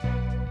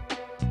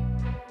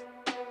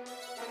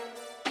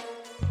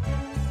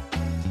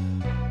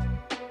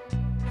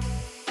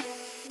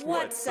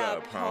What's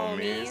up,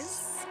 homies?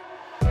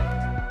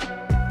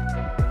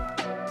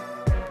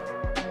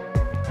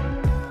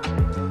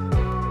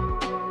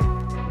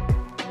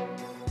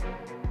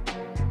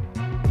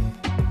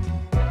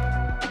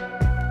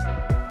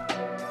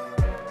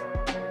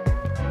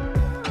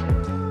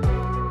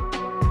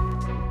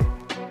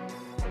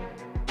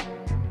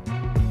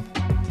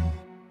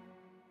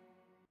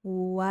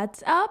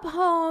 What's up,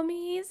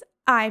 homies?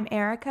 I'm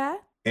Erica.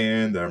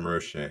 And I'm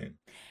Roshane.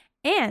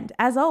 And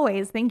as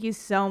always, thank you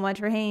so much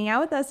for hanging out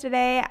with us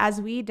today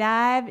as we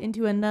dive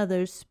into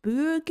another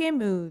spooky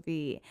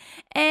movie.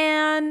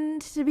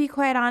 And to be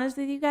quite honest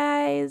with you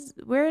guys,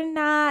 we're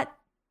not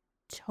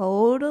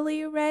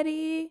totally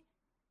ready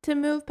to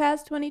move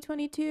past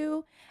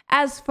 2022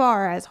 as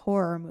far as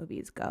horror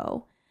movies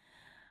go.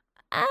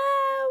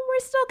 We're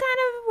still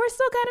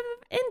kind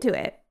of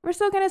into it. We're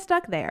still kind of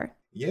stuck there.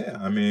 Yeah,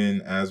 I mean,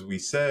 as we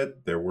said,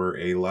 there were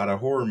a lot of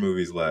horror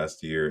movies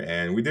last year,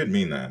 and we did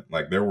mean that.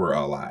 Like, there were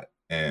a lot.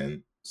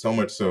 And so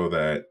much so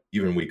that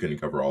even we couldn't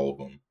cover all of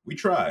them. We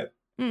tried.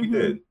 We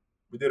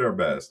did our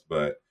best,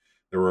 but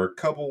there were a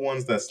couple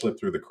ones that slipped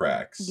through the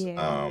cracks.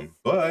 Yes.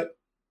 But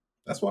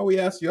that's why we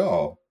asked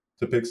y'all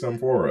to pick some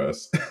for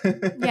us.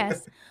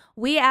 Yes.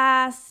 We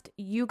asked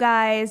you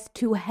guys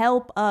to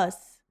help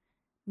us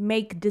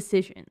make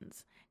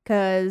decisions.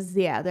 Because,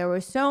 there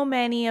were so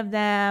many of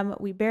them.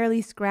 We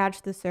barely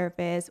scratched the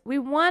surface. We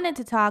wanted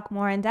to talk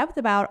more in depth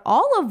about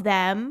all of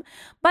them,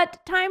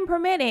 but time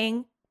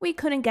permitting, we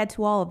couldn't get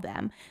to all of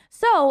them.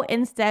 So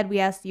instead, we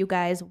asked you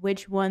guys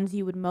which ones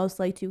you would most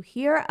like to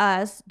hear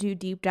us do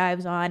deep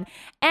dives on.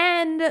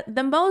 And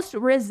the most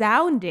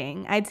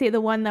resounding, I'd say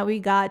the one that we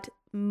got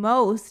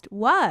most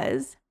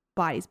was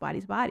Bodies,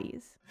 Bodies,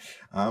 Bodies.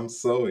 I'm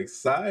so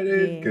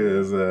excited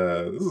because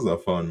this is a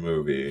fun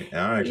movie.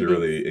 And I'm actually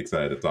really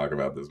excited to talk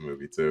about this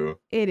movie too.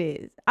 It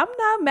is. I'm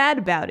not mad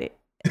about it.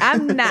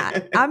 I'm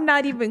not. I'm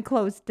not even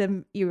close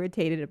to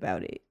irritated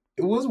about it.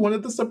 It was one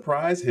of the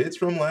surprise hits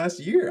from last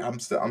year. I'm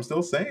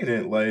still saying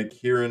it, like,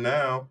 here and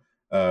now.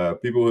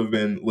 People who have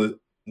been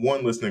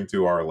listening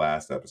to our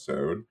last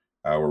episode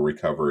where we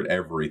covered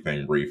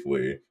everything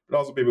briefly, but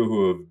also people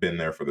who have been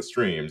there for the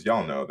streams.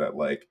 Y'all know that,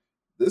 like,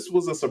 this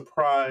was a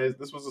surprise.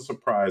 This was a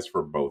surprise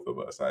for both of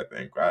us, I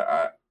think.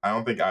 I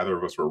don't think either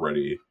of us were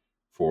ready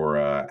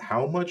for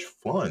how much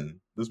fun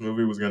this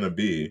movie was going to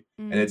be.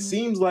 And it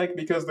seems like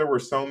because there were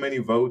so many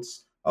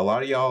votes, a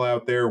lot of y'all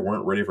out there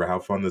weren't ready for how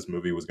fun this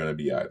movie was going to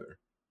be either.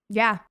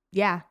 Yeah.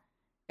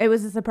 It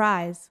was a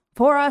surprise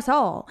for us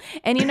all.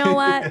 And you know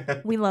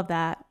what? We love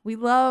that. We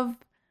love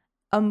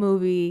a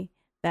movie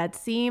that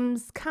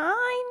seems kind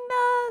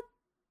of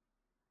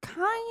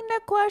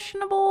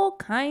questionable,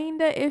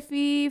 kind of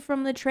iffy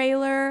from the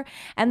trailer,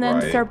 and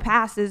then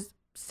surpasses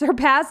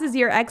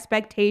your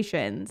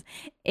expectations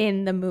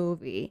in the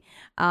movie.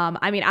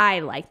 I mean, I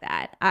like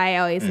that. I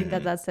always think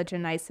that that's such a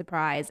nice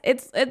surprise.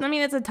 It's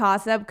a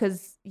toss-up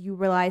because you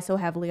rely so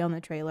heavily on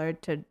the trailer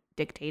to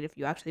dictate if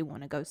you actually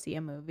want to go see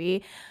a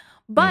movie.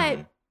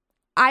 But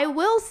I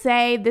will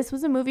say this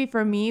was a movie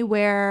for me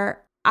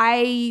where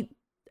I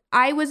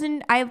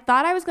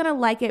thought I was going to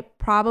like it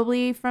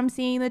probably from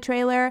seeing the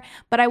trailer,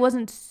 but I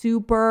wasn't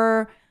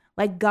super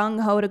like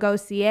gung-ho to go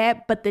see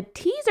it. But the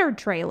teaser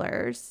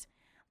trailers,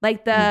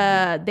 like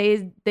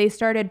they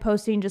started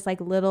posting just like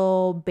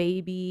little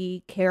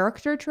baby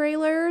character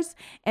trailers,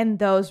 and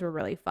those were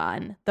really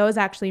fun. Those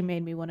actually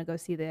made me want to go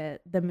see the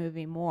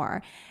movie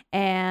more.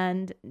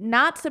 And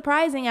not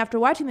surprising after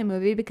watching the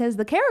movie because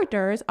the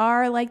characters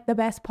are like the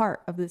best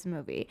part of this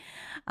movie.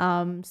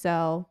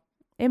 So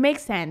it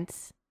makes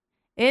sense.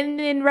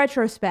 In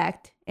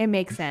retrospect, it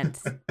makes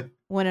sense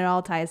when it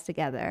all ties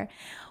together.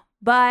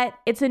 But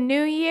it's a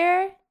new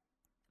year,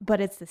 but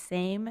it's the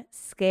same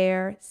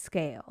scare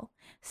scale.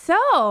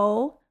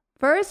 So,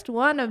 first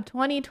one of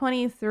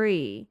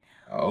 2023.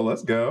 Oh,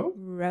 let's go.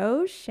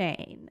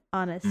 Roshane,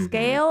 on a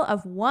scale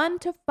of 1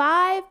 to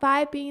 5,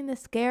 5 being the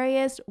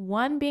scariest,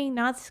 1 being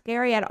not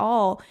scary at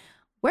all.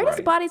 Where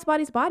does Bodies,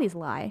 Bodies, Bodies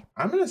lie?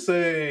 I'm going to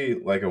say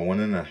like a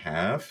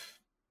 1.5,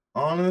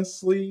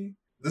 honestly.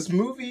 This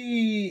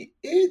movie,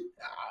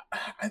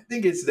 I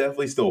think it's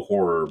definitely still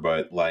horror,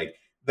 but like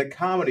the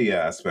comedy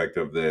aspect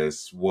of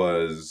this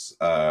was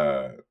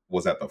at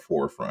the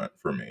forefront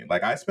for me.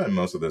 Like I spent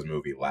most of this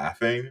movie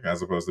laughing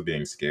as opposed to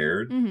being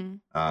scared.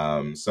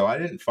 So I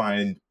didn't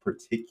find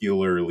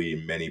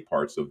particularly many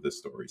parts of this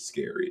story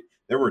scary.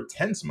 There were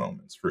tense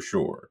moments for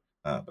sure,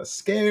 but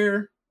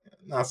scare,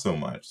 not so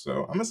much.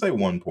 So I'm gonna say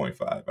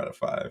 1.5 out of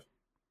 5.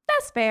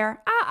 That's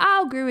fair.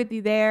 I'll agree with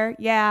you there.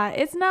 Yeah,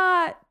 it's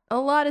not a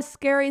lot of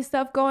scary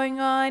stuff going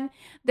on.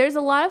 There's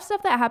a lot of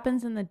stuff that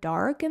happens in the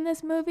dark in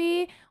this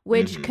movie,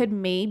 which could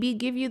maybe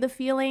give you the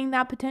feeling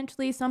that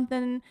potentially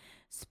something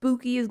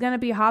spooky is going to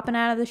be hopping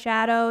out of the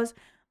shadows.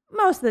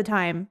 Most of the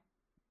time,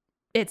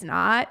 it's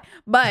not,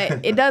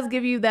 but it does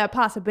give you that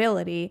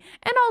possibility.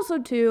 And also,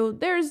 too,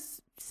 there's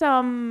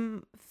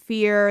some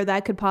fear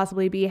that could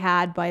possibly be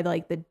had by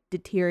like the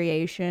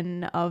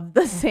deterioration of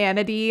the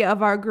sanity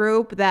of our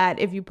group that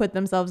if you put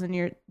themselves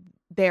in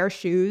their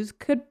shoes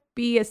could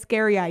be a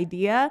scary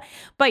idea.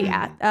 But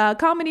yeah,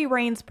 comedy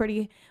reigns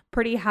pretty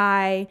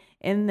high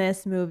in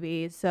this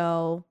movie.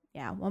 So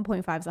yeah,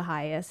 1.5 is the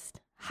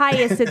highest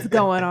it's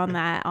going on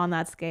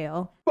that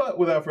scale. But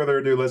without further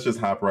ado, let's just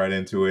hop right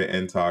into it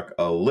and talk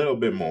a little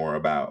bit more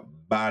about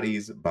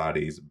Bodies,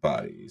 Bodies,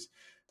 Bodies.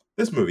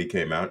 This movie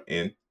came out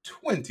in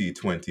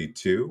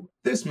 2022.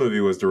 This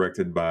movie was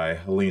directed by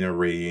Halina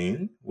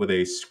Reijn with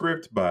a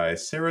script by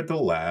Sarah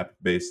DeLapp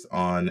based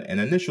on an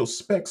initial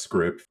spec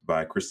script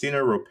by Christina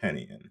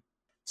Ropenian.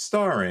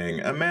 Starring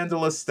Amanda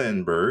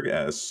Stenberg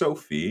as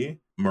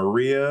Sophie,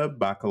 Maria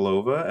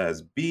Bakalova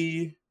as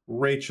Bee,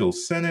 Rachel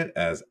Sennett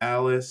as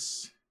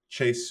Alice,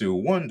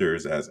 Chesu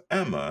Wonders as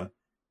Emma,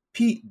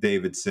 Pete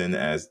Davidson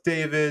as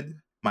David,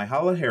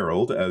 Myha'la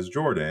Herrold as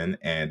Jordan,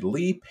 and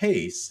Lee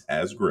Pace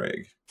as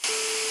Greg.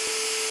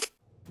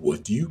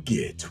 What do you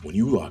get when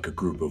you lock a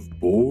group of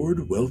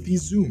bored, wealthy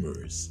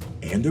Zoomers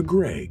and a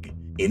Greg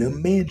in a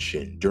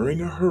mansion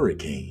during a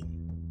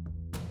hurricane?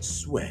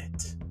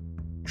 Sweat,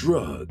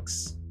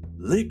 drugs,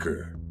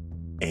 liquor,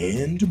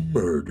 and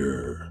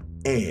murder.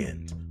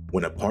 And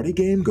when a party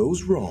game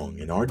goes wrong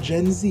and our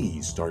Gen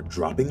Zs start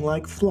dropping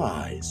like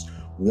flies,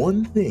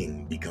 one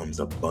thing becomes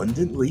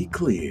abundantly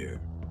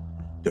clear.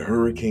 The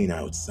hurricane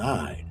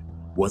outside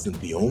wasn't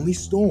the only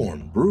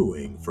storm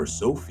brewing for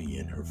Sophie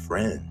and her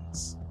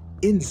friends.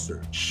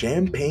 Insert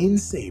champagne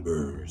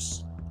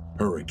sabers,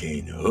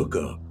 hurricane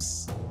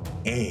hookups,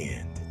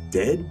 and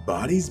dead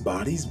bodies,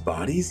 bodies,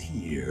 bodies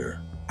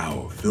here.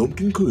 Our film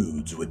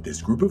concludes with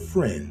this group of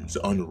friends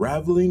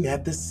unraveling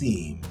at the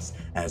seams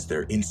as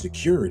their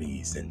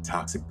insecurities and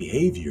toxic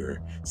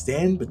behavior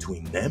stand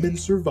between them and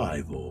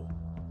survival.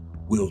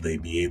 Will they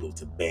be able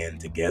to band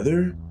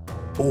together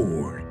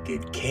or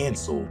get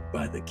canceled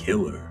by the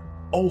killer?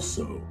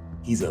 Also,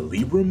 he's a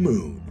Libra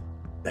moon.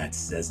 That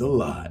says a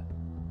lot.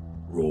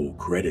 Roll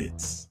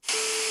credits.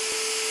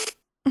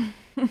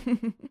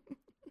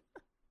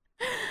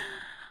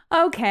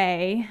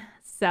 Okay,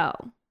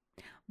 so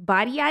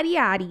body yaddy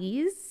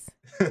yaddies.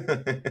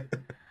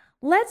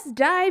 Let's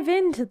dive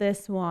into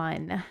this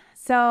one.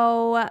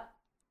 So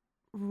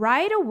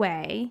right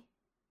away,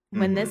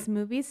 when this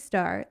movie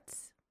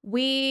starts,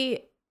 we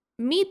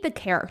meet the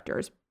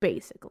characters,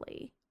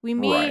 basically. We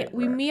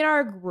meet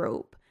our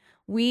group.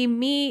 We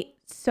meet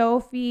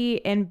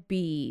Sophie and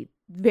Bee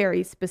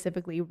very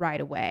specifically right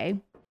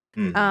away.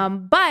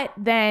 But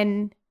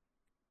then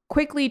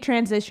quickly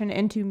transition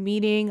into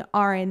meeting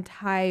our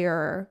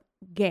entire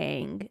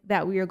gang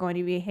that we are going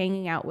to be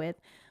hanging out with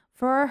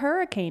for our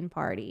hurricane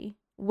party,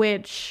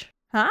 which,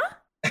 Is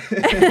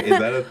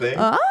that a thing?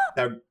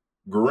 Now,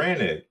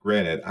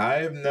 granted,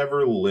 I've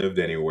never lived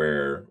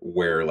anywhere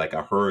where like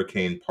a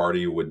hurricane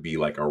party would be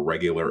like a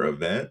regular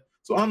event.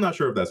 So I'm not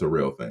sure if that's a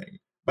real thing.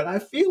 But I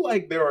feel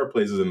like there are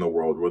places in the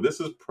world where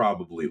this is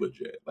probably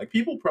legit. Like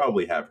people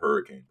probably have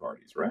hurricane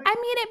parties, right? I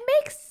mean, it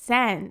makes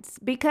sense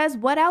because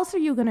what else are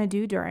you going to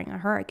do during a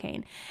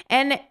hurricane?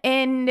 And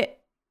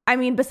I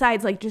mean,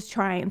 besides like just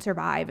try and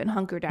survive and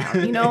hunker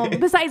down, you know,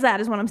 besides that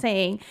is what I'm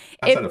saying.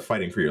 Outside of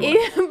fighting for your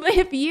life.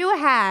 If you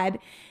had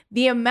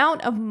the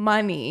amount of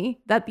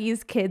money that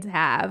these kids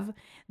have,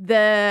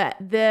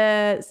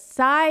 the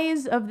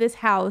size of this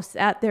house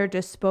at their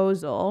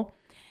disposal,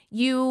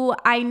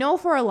 I know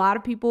for a lot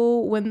of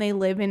people when they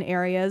live in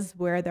areas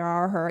where there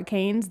are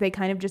hurricanes, they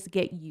kind of just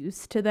get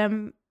used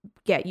to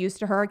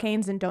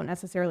hurricanes and don't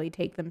necessarily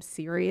take them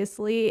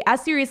seriously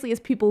as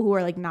people who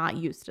are like not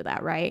used to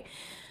that, right?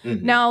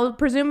 Mm-hmm. Now,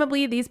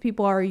 presumably these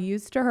people are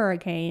used to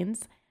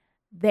hurricanes.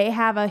 They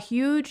have a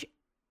huge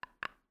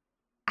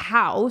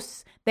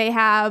house. They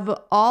have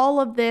all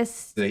of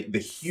this, the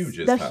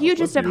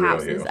hugest of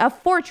houses, a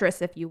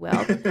fortress, if you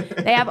will.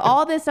 They have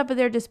all this stuff at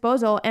their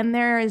disposal, and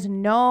there is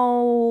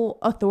no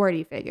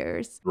authority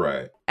figures.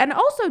 Right. And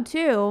also,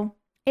 too,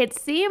 it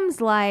seems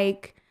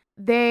like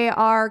they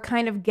are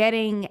kind of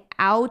getting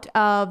out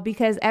of,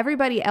 because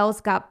everybody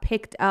else got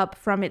picked up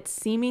from it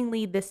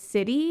seemingly the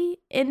city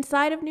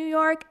inside of New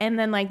York, and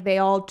then like they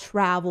all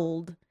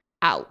traveled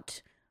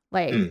out.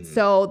 Like,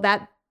 so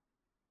that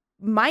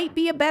might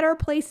be a better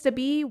place to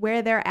be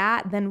where they're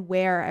at than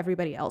where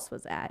everybody else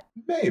was at.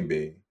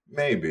 Maybe.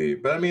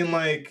 But I mean,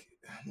 like,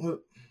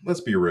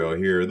 let's be real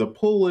here. The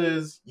pull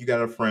is you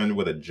got a friend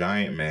with a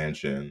giant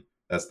mansion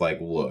that's like,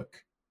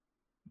 look,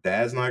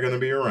 dad's not going to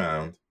be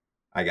around.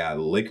 I got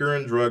liquor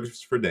and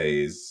drugs for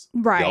days.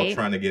 Right. Y'all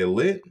trying to get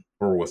lit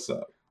or what's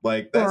up?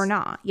 Like, that's, or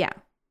not. Yeah.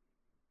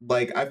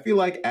 Like, I feel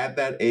like at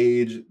that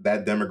age,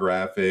 that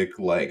demographic,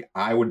 like,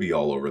 I would be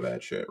all over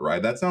that shit,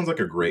 right? That sounds like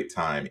a great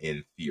time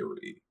in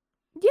theory.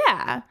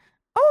 Yeah.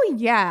 Oh,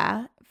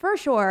 yeah, for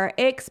sure.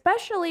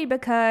 Especially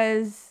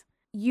because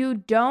you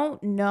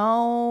don't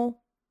know.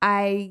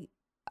 I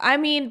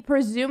mean,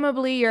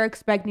 presumably you're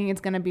expecting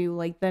it's going to be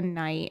like the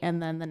night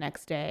and then the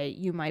next day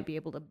you might be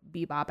able to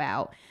bebop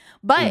out.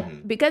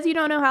 But because you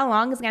don't know how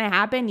long it's going to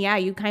happen, yeah,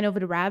 you kind of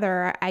would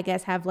rather, I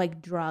guess, have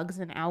like drugs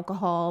and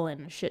alcohol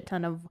and a shit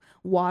ton of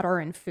water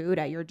and food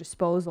at your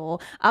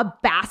disposal. A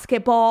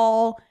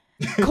basketball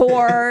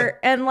court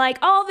and like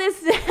all this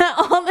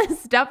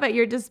stuff at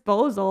your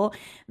disposal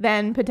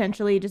than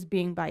potentially just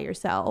being by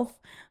yourself.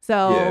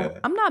 So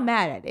I'm not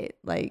mad at it.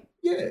 Like,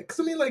 yeah, because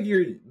I mean, like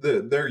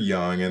they're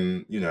young,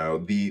 and you know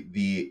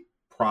the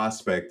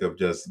prospect of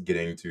just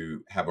getting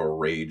to have a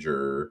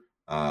rager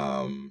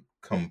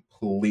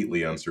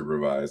completely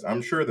unsupervised,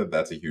 I'm sure that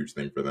that's a huge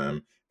thing for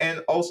them. And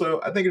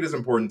also, I think it is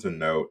important to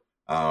note,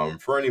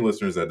 for any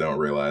listeners that don't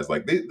realize,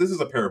 like this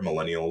is a pair of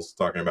millennials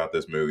talking about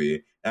this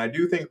movie, and I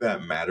do think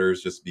that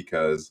matters just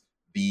because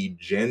the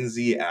Gen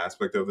Z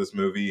aspect of this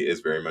movie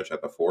is very much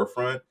at the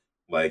forefront.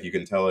 Like you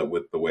can tell it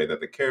with the way that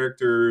the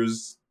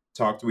characters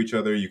talk to each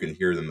other. You can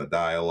hear it in the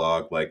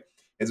dialogue. Like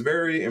it's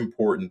very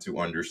important to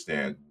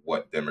understand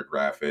what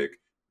demographic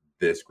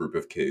this group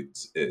of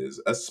kids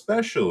is,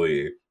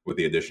 especially with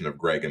the addition of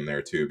Greg in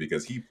there too,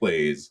 because he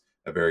plays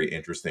a very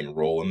interesting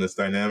role in this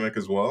dynamic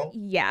as well.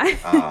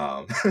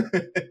 Yeah.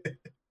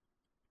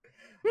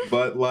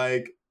 But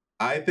like,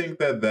 I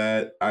think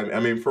I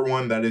mean, for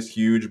one, that is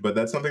huge, but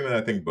that's something that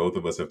I think both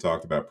of us have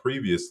talked about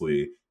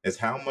previously, is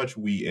how much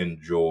we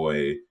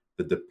enjoy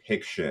the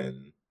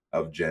depiction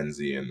of Gen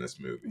Z in this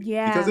movie.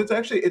 Yeah. Because it's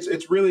actually,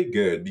 it's really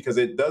good because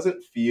it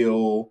doesn't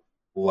feel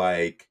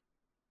like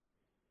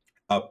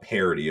a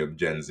parody of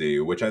Gen Z,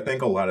 which I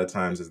think a lot of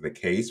times is the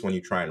case when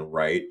you try and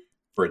write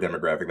for a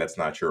demographic that's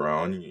not your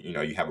own. You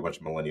know, you have a bunch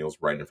of millennials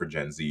writing for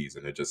Gen Zs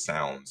and it just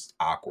sounds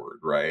awkward,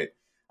 right?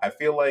 I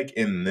feel like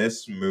in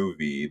this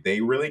movie,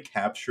 they really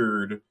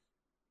captured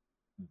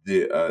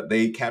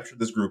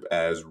this group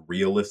as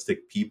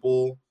realistic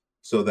people,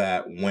 so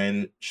that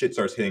when shit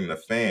starts hitting the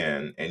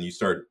fan and you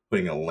start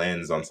putting a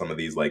lens on some of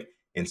these like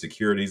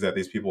insecurities that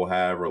these people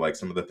have, or like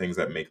some of the things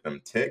that make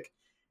them tick,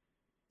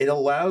 it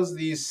allows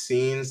these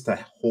scenes to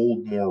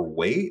hold more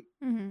weight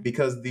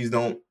because these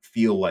don't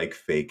feel like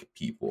fake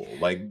people.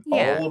 Like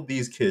all of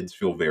these kids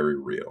feel very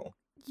real.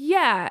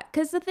 Yeah,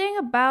 because the thing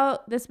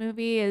about this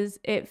movie is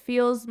it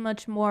feels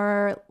much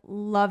more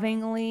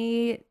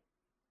lovingly,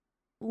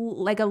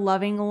 like a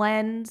loving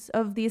lens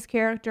of these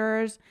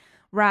characters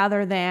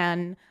rather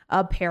than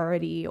a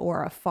parody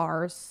or a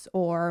farce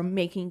or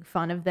making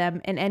fun of them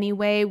in any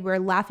way. We're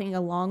laughing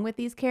along with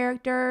these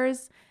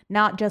characters,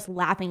 not just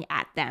laughing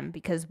at them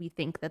because we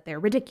think that they're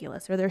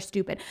ridiculous or they're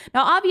stupid.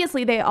 Now,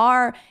 obviously, they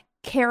are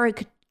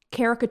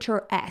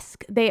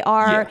caricature-esque. They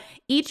are,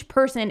 each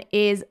person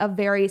is a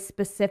very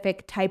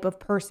specific type of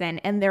person,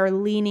 and they're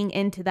leaning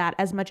into that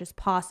as much as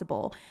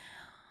possible.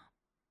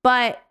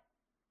 But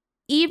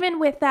even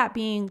with that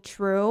being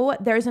true,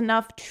 there's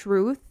enough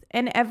truth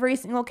in every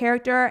single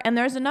character, and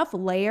there's enough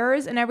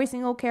layers in every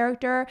single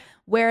character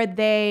where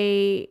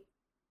they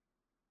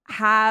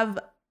have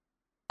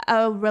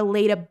a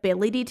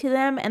relatability to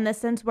them, in the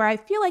sense where I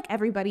feel like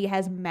everybody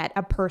has met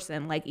a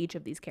person like each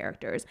of these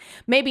characters.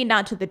 Maybe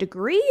not to the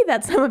degree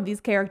that some of these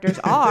characters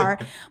are,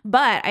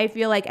 but I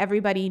feel like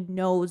everybody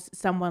knows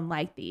someone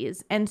like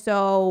these. And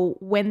so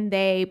when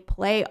they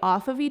play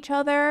off of each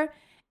other,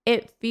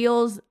 it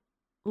feels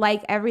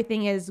like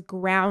everything is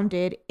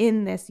grounded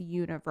in this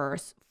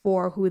universe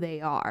for who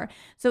they are.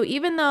 So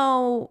even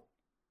though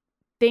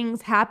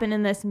things happen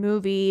in this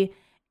movie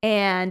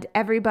and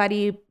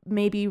everybody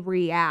maybe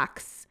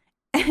reacts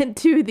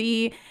to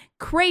the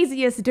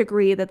craziest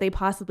degree that they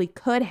possibly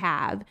could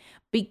have,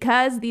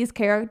 because these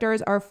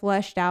characters are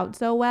fleshed out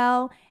so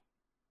well,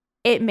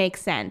 it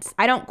makes sense.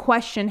 I don't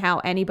question how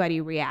anybody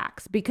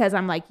reacts, because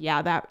I'm like,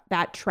 yeah,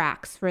 that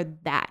tracks for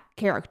that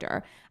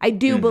character. I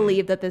do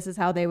believe that this is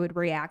how they would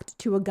react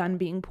to a gun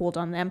being pulled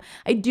on them.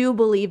 I do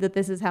believe that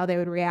this is how they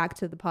would react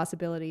to the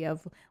possibility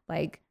of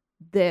like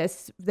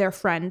their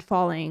friend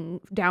falling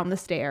down the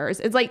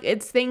stairs. It's like,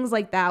 it's things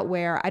like that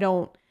where I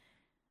don't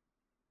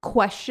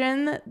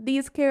question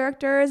these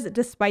characters,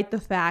 despite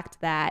the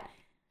fact that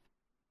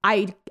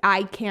I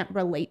can't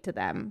relate to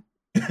them.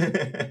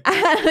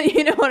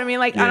 You know what I mean?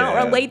 Like, I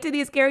don't relate to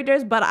these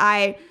characters, but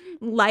I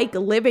like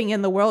living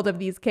in the world of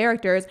these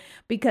characters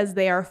because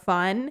they are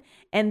fun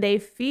and they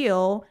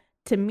feel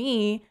to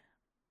me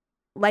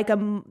like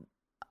a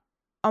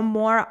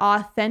more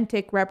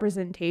authentic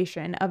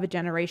representation of a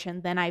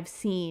generation than I've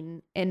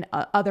seen in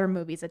other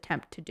movies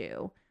attempt to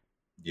do.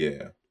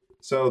 Yeah.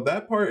 So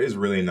that part is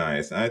really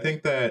nice. And I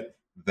think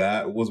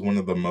that was one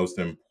of the most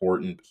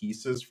important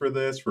pieces for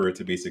this, for it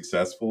to be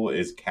successful,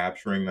 is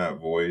capturing that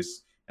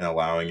voice and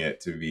allowing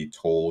it to be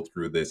told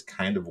through this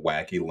kind of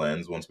wacky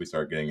lens once we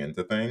start getting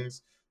into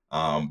things.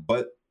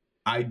 But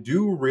I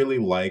do really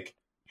like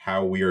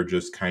how we are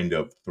just kind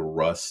of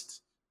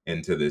thrust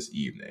into this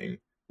evening.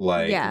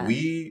 Like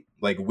we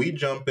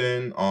jump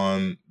in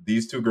on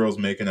these two girls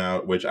making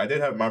out, which I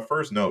did have, my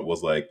first note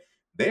was like,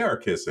 they are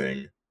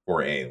kissing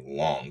for a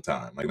long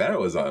time. Like that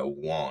was a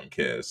long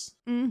kiss.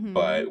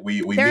 But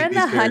we they're in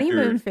the characters.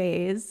 Honeymoon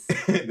phase.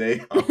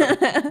 They are.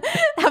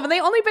 Haven't they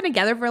only been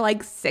together for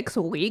like 6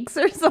 weeks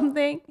or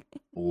something?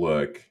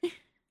 Look,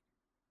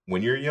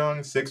 when you're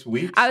young, 6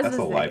 weeks, that's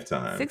a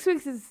lifetime. 6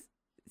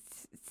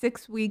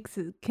 weeks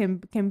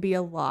can be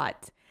a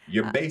lot.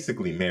 You're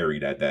basically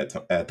married at that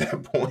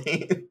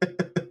point.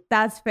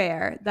 That's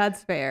fair.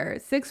 That's fair.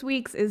 6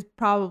 weeks is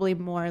probably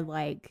more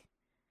like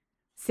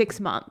 6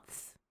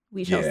 months,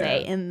 we shall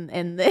say, in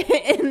this time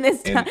in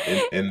this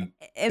time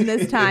in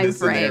this frame.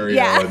 Scenario,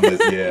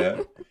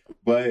 Yeah.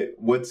 But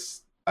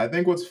I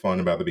think what's fun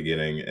about the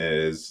beginning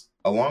is,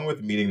 along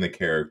with meeting the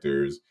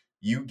characters,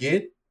 you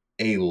get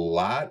a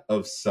lot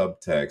of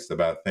subtext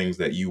about things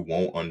that you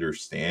won't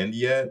understand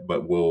yet,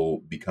 but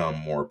will become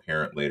more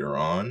apparent later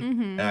on.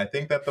 Mm-hmm. And I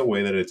think that the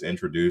way that it's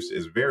introduced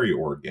is very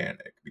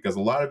organic, because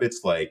a lot of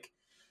it's like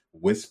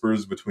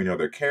whispers between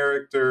other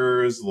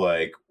characters,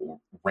 like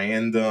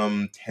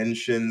random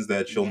tensions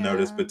that you'll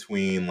notice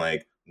between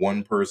like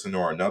one person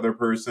or another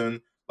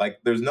person. Like,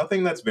 there's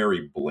nothing that's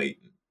very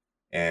blatant.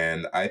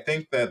 And I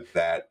think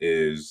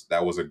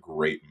that was a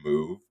great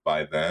move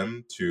by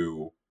them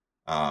to,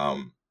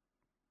 I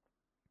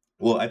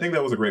think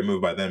that was a great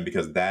move by them,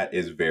 because that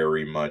is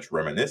very much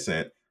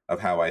reminiscent of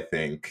how I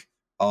think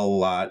a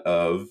lot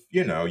of,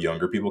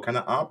 younger people kind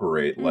of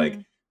operate. Like,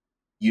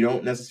 you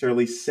don't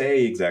necessarily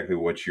say exactly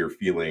what you're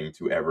feeling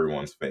to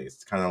everyone's face.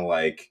 It's kind of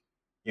like,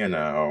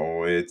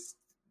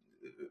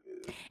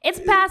 it's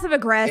passive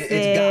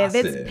aggressive.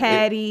 It's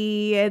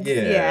petty.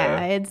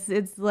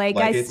 It's like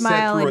I it's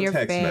smile in your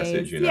text face.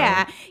 Message,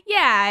 Yeah.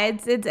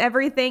 It's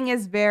everything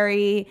is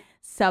very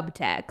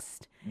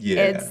subtext.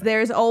 Yeah.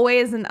 There's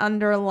always an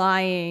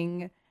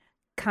underlying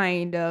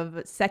kind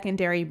of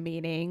secondary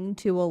meaning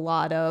to a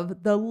lot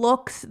of the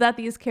looks that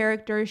these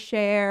characters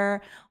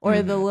share,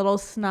 or the little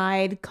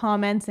snide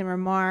comments and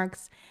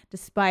remarks,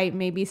 despite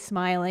maybe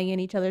smiling in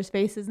each other's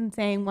faces and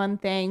saying one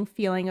thing,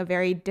 feeling a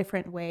very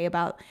different way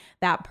about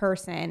that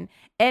person.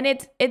 And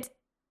it's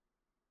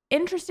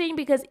interesting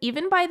because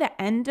even by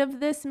the end of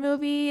this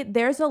movie,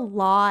 there's a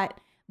lot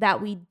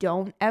that we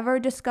don't ever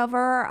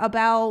discover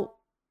about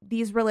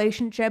these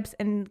relationships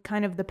and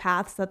kind of the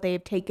paths that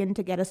they've taken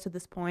to get us to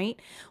this point.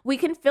 We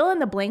can fill in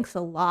the blanks a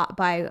lot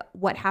by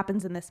what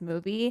happens in this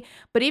movie,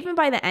 but even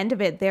by the end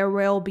of it, there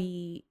will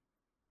be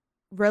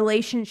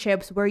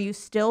relationships where you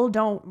still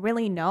don't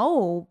really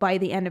know by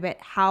the end of it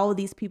how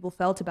these people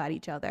felt about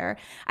each other.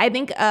 I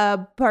think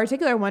a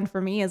particular one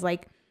for me is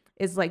like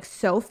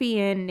Sophie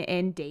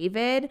and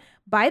David.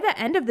 By the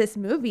end of this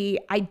movie,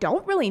 I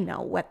don't really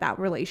know what that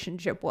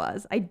relationship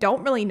was. I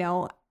don't really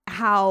know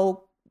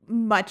how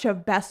much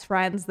of best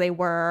friends they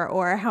were,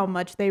 or how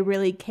much they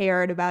really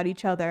cared about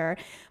each other,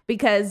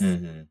 because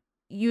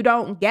you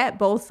don't get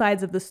both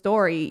sides of the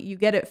story. You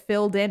get it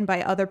filled in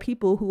by other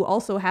people who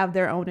also have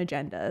their own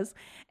agendas.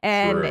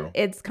 And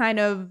it's kind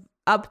of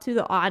up to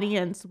the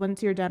audience,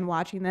 once you're done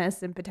watching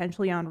this and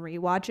potentially on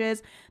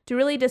rewatches, to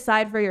really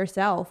decide for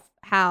yourself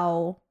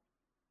how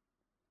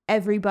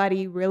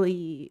everybody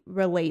really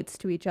relates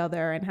to each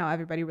other and how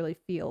everybody really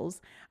feels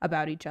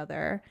about each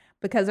other.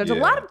 Because there's a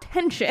lot of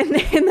tension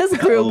in this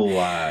group.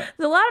 There's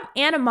a lot of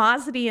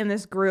animosity in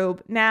this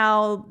group.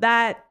 Now,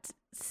 that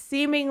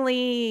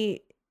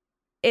seemingly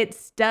it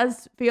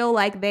does feel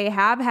like they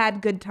have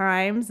had good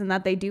times and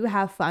that they do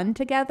have fun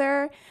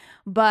together.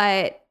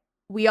 But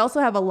we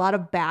also have a lot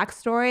of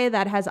backstory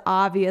that has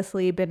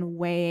obviously been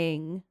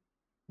weighing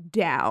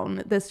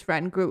down this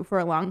friend group for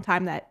a long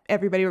time, that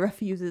everybody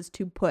refuses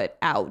to put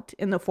out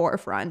in the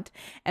forefront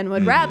and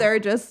would rather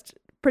just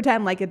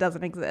pretend like it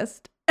doesn't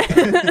exist.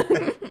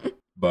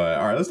 But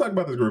all right, let's talk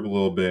about this group a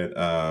little bit.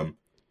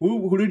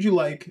 Who did you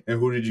like and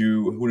who did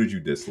you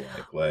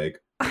dislike? Like,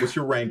 what's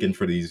your ranking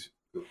for this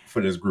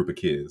group of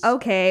kids?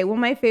 Okay, well,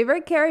 my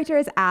favorite character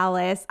is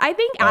Alice. I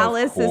think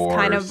Alice is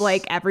kind of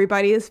like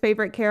everybody's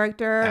favorite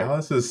character.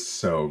 Alice is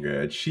so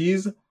good.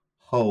 She's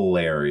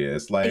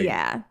hilarious. Like,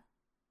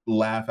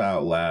 laugh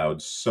out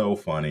loud, so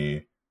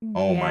funny.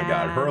 Oh my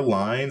God, her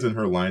lines and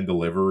her line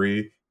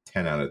delivery,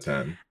 10 out of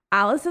 10.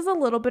 Alice is a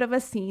little bit of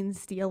a scene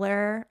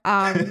stealer,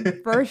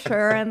 for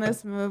sure, in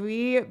this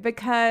movie,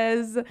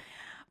 because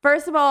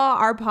first of all,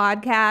 our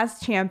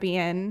podcast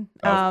champion,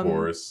 of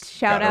course,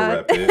 shout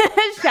out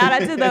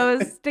to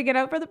those sticking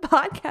up for the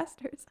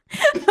podcasters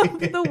of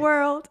the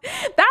world.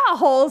 That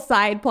whole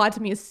side plot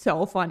to me is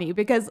so funny,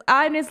 because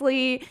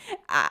honestly,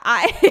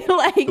 I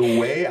like the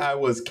way I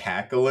was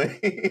cackling,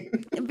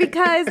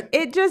 because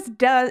it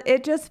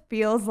just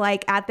feels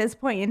like at this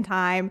point in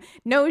time,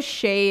 no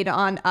shade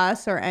on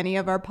us or any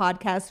of our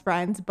podcast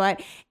friends,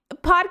 but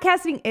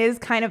podcasting is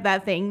kind of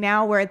that thing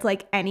now where it's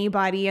like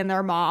anybody and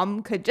their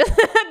mom could just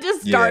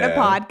start a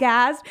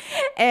podcast,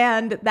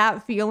 and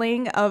that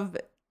feeling of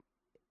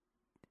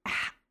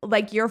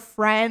like your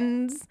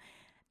friends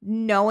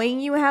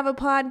knowing you have a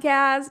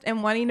podcast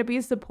and wanting to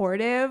be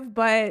supportive,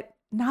 but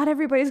not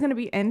everybody's going to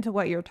be into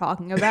what you're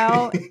talking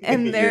about.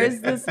 And there's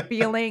this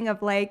feeling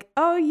of like,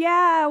 oh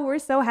yeah, we're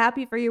so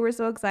happy for you, we're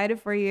so excited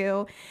for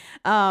you,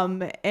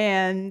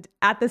 and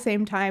at the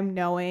same time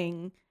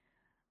knowing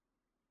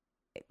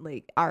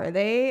like, are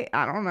they?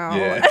 I don't know.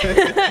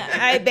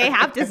 Yeah. They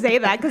have to say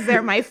that because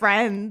they're my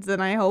friends,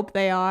 and I hope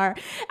they are.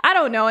 I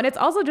don't know. And it's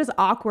also just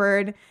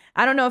awkward.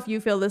 I don't know if you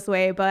feel this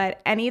way,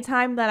 but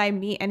anytime that I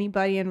meet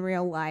anybody in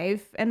real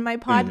life and my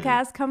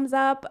podcast comes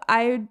up,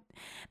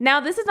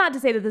 now this is not to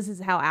say that this is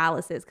how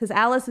Alice is, because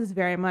Alice is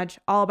very much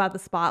all about the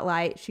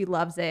spotlight. She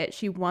loves it.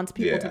 She wants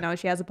people to know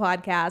she has a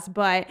podcast,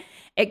 but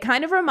it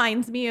kind of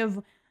reminds me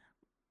of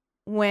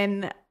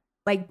when,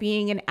 like,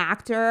 being an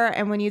actor,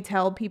 and when you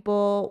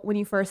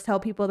first tell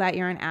people that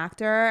you're an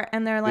actor,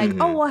 and they're like,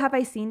 oh, well, have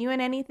I seen you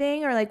in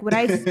anything? Or like, would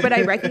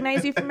I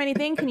recognize you from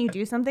anything? Can you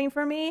do something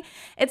for me?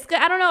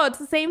 I don't know. It's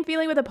the same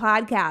feeling with a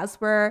podcast,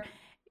 where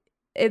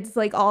it's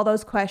like all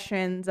those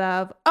questions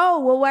of,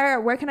 oh, well,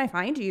 where can I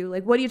find you?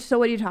 Like, what do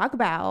you talk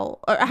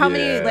about? Or how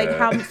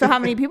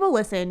many people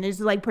listen?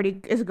 Is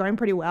it going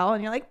pretty well?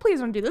 And you're like,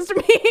 please don't do this to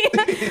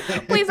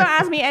me. Please don't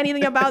ask me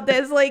anything about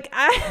this. Like,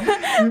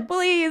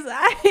 please,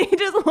 I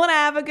just want to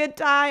have a good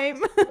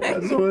time. I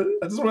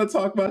just want to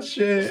talk about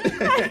shit.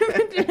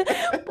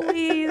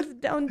 Please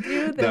don't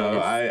do this. No,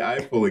 I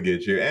fully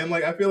get you. And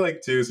like, I feel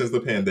like too, since the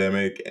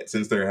pandemic,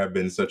 since there have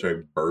been such a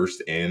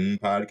burst in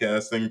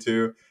podcasting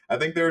too, I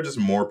think there are just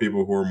more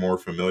people who are more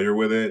familiar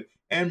with it,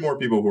 and more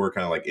people who are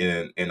kind of like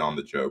in on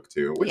the joke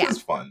too, which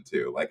is fun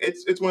too. Like,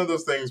 it's one of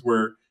those things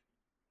where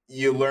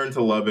you learn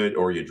to love it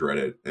or you dread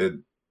it.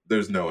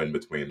 There's no in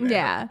between there.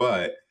 Yeah.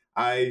 But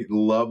I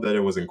love that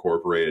it was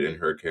incorporated in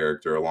her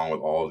character along with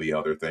all the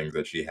other things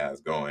that she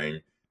has going.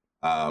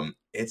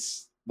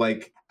 It's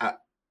like,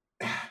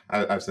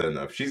 I've said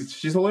enough.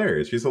 She's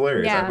hilarious. She's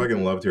hilarious. Yeah. I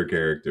fucking loved her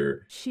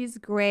character. She's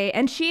great.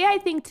 And she, I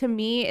think, to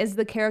me, is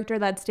the character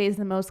that stays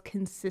the most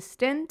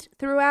consistent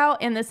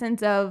throughout, in the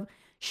sense of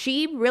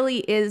she really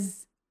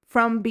is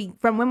from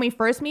when we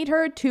first meet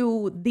her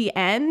to the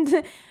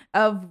end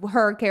of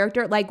her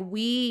character. Like,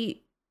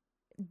 we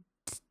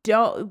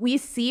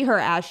see her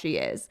as she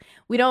is.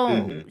 We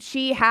don't,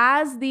 she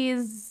has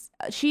these,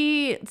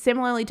 she,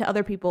 similarly to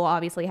other people,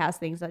 obviously has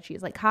things that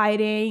she's like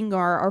hiding,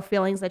 or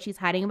feelings that she's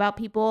hiding about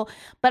people.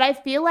 But I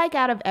feel like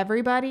out of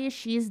everybody,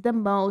 she's the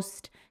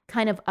most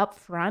kind of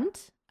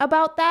upfront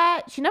about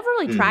that. She never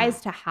really tries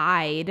to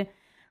hide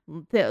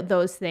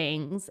those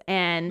things.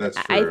 And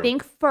I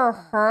think for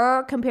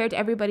her, compared to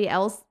everybody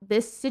else,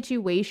 this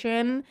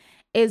situation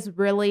is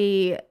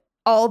really,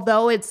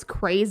 although it's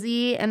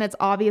crazy and it's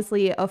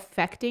obviously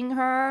affecting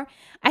her,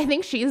 I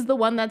think she's the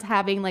one that's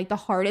having like the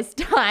hardest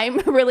time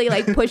really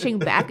like pushing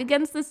back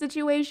against the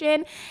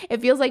situation. It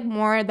feels like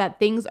more that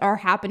things are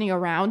happening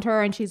around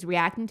her and she's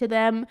reacting to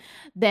them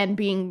than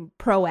being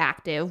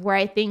proactive, where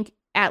I think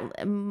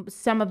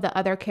some of the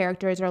other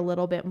characters are a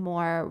little bit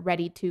more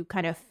ready to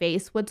kind of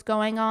face what's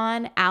going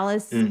on.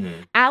 Alice,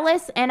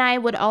 and I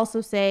would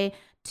also say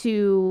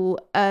to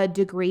a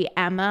degree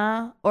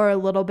Emma, or a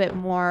little bit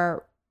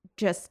more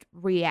just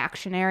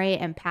reactionary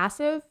and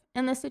passive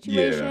in the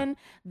situation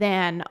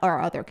than our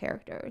other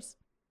characters.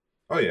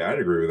 Oh yeah, I'd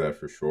agree with that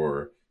for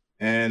sure.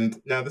 And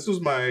now this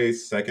was my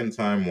second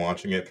time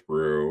watching it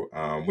through,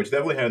 which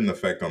definitely had an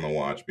effect on the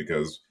watch,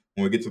 because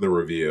when we get to the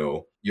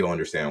reveal, you'll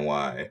understand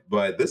why.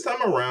 But this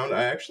time around,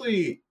 I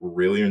actually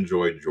really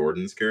enjoyed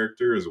Jordan's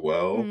character as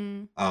well.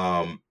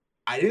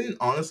 I didn't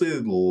honestly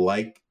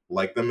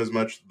like them as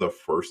much the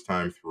first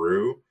time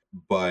through,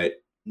 but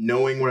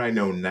knowing what I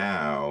know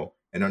now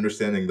and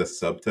understanding the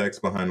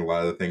subtext behind a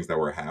lot of the things that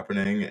were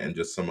happening and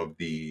just some of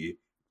the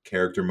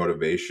character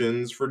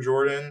motivations for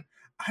Jordan,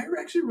 I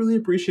actually really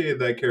appreciated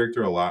that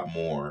character a lot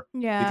more.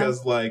 Yeah.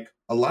 Because like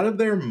a lot of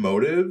their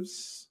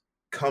motives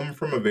come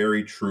from a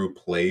very true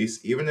place,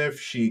 even if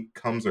she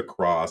comes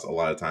across a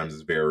lot of times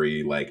as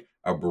very like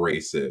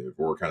abrasive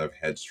or kind of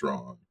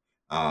headstrong.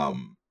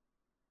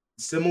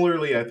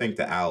 Similarly, I think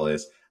to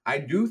Alice, I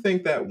do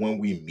think that when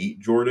we meet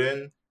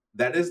Jordan,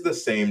 that is the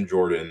same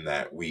Jordan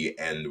that we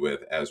end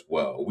with as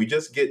well. We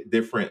just get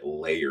different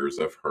layers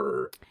of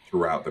her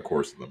throughout the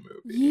course of the movie.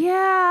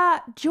 Yeah,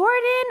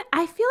 Jordan,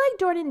 I feel like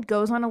Jordan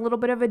goes on a little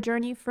bit of a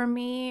journey for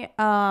me.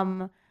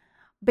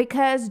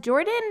 Because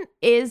Jordan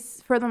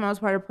is, for the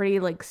most part, a pretty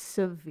like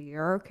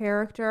severe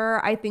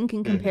character, I think,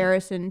 in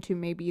comparison to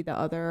maybe the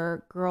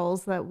other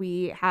girls that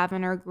we have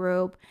in our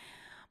group.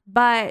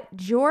 But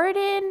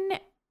Jordan,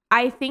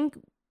 I think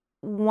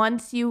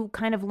once you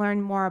kind of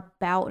learn more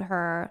about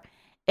her,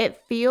 it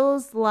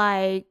feels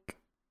like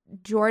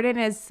Jordan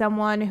is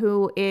someone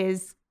who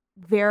is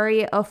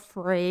very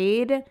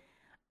afraid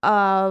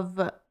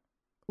of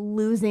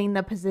losing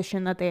the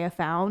position that they have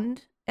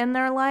found in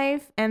their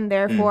life, and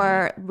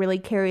therefore really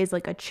carries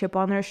like a chip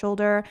on their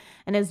shoulder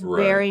and is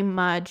very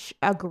much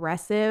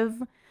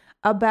aggressive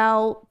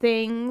about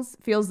things,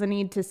 feels the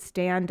need to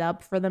stand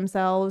up for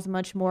themselves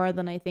much more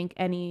than I think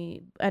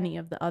any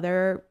of the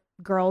other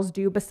girls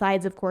do,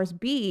 besides of course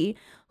B,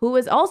 who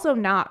is also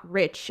not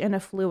rich and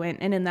affluent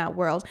and in that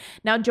world.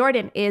 Now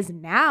Jordan is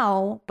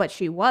now, but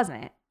she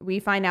wasn't. We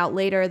find out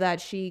later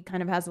that she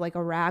kind of has like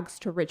a rags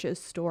to riches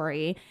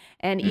story,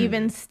 and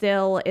even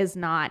still is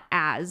not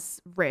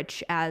as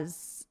rich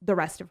as the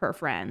rest of her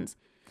friends.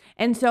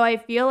 And so I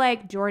feel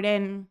like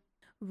Jordan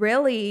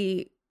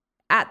really,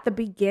 at the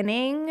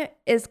beginning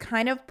is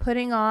kind of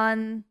putting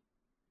on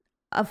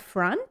a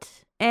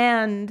front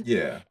and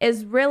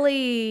is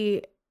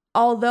really,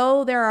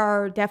 although there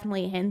are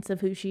definitely hints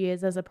of who she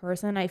is as a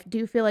person, I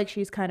do feel like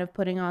she's kind of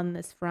putting on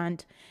this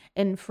front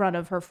in front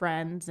of her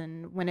friends,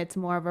 and when it's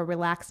more of a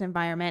relaxed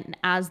environment, and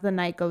as the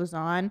night goes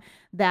on,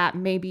 that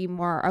maybe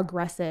more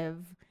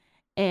aggressive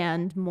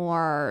and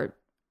more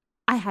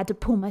I had to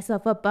pull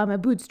myself up by my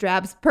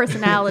bootstraps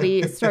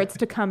personality starts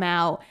to come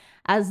out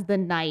as the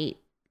night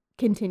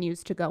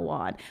continues to go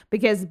on,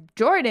 because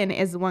Jordan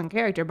is the one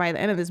character by the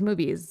end of this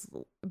movie is,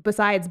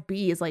 besides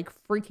B, is like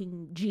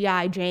freaking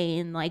G.I.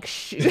 Jane, like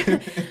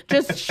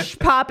just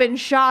popping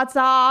shots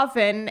off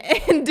and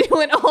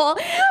doing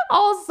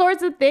all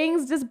sorts of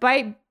things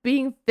despite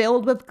being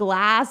filled with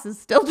glass, is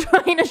still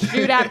trying to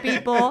shoot at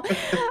people.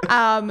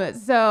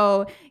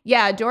 So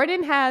yeah,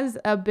 Jordan has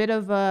a bit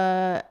of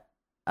a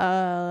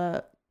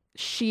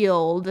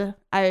shield.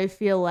 I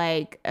feel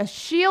like a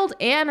shield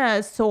and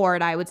a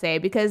sword, I would say,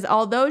 because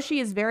although she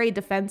is very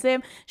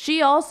defensive,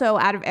 she also,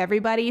 out of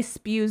everybody,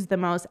 spews the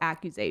most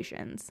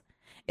accusations,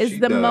 is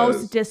the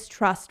most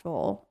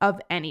distrustful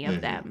of any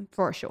of them,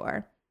 for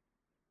sure.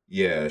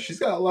 Yeah, she's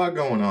got a lot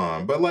going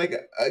on, but like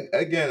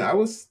again, I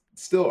would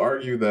still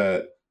argue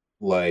that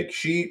like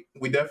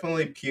we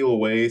definitely peel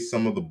away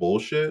some of the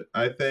bullshit,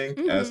 I think,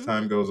 as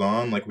time goes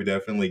on. Like we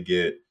definitely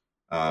get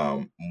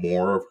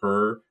more of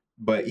her.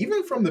 But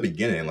even from the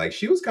beginning, like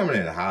she was coming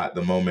in hot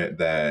the moment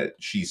that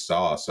she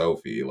saw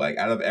Sophie. Like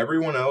out of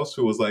everyone else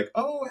who was like,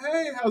 oh,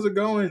 hey, how's it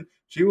going?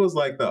 She was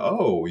like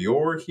oh,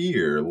 you're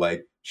here.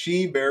 Like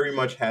she very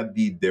much had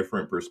the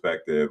different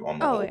perspective on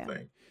the whole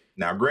thing.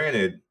 Now,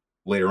 granted,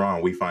 later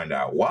on, we find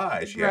out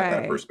why she had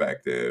that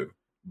perspective.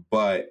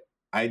 But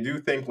I do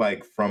think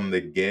like from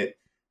the get,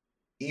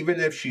 even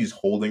if she's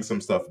holding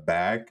some stuff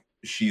back,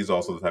 she's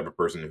also the type of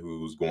person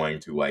who's going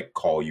to like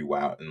call you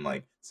out and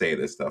like say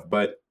this stuff.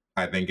 But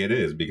I think it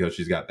is because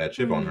she's got that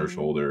chip on her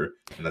shoulder,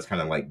 and that's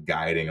kind of like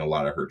guiding a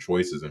lot of her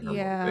choices and her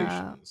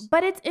motivations.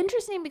 But it's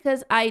interesting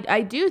because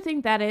I do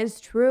think that is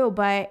true,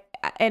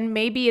 and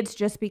maybe it's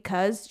just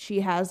because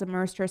she has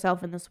immersed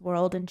herself in this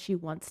world and she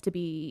wants to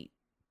be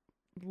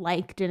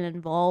liked and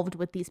involved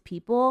with these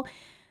people.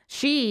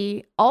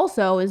 She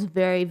also is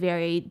very,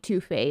 very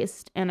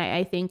two-faced, and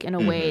I think in a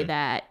way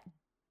that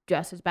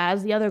just as bad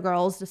as the other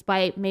girls,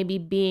 despite maybe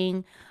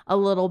being a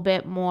little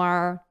bit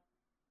more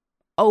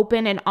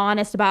open and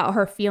honest about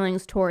her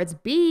feelings towards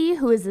B,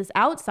 who is this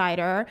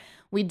outsider.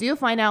 We do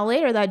find out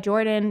later that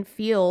Jordan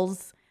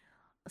feels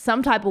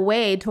some type of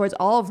way towards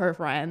all of her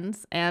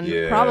friends, and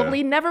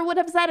probably never would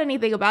have said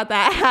anything about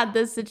that had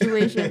this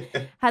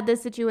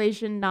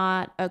situation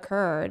not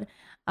occurred.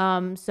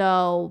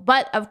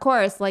 But of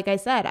course, like I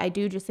said, I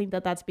do just think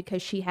that that's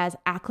because she has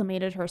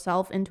acclimated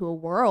herself into a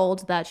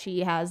world that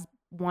she has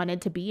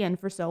wanted to be in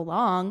for so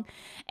long,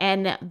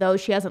 and though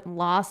she hasn't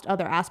lost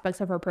other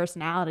aspects of her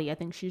personality, I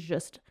think she's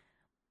just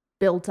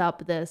built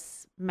up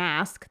this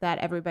mask that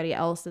everybody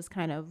else is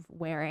kind of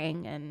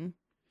wearing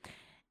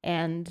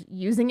and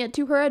using it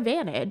to her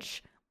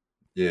advantage.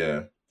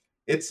 Yeah,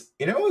 it's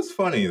what's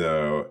funny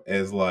though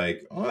is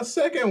like on a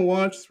second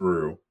watch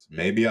through,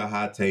 maybe a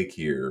hot take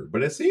here,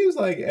 but it seems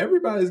like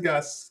everybody's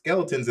got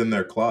skeletons in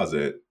their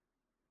closet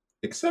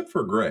except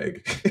for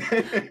Greg.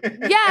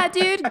 Yeah,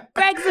 dude.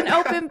 Greg's an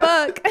open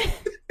book.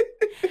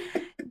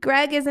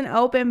 Greg is an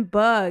open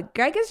book.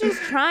 Greg is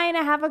just trying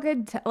to have a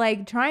good,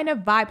 trying to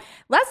vibe.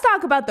 Let's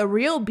talk about the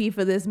real beef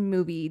of this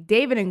movie,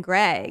 David and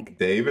Greg.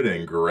 David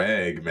and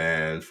Greg,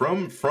 man.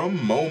 From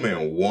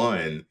moment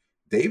one,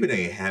 David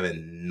ain't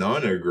having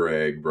none of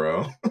Greg,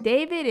 bro.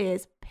 David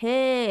is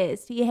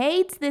pissed. He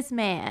hates this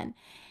man.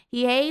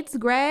 He hates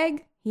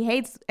Greg. He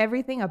hates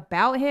everything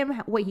about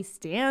him, what he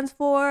stands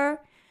for.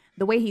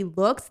 The way he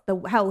looks, the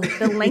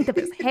length of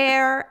his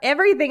hair,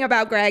 everything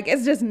about Greg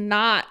is just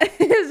not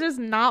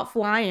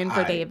flying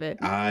for David.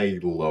 I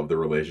love the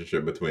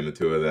relationship between the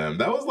two of them.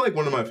 That was like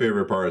one of my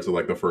favorite parts of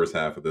like the first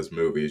half of this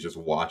movie, is just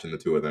watching the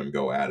two of them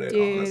go at it.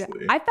 Dude,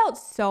 honestly, I felt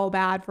so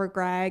bad for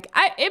Greg.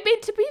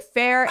 To be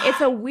fair,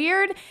 it's a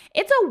weird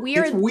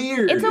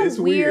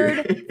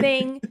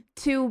thing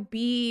to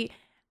be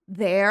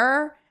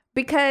there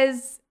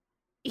because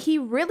he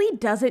really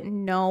doesn't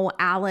know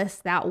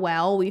Alice that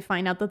well. We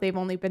find out that they've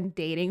only been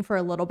dating for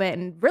a little bit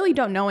and really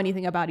don't know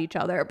anything about each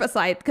other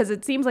besides, because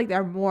it seems like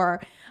they're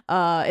more,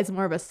 it's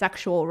more of a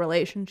sexual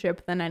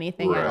relationship than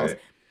anything else.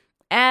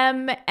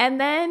 And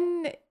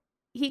then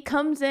he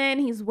comes in,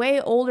 he's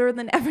way older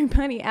than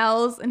everybody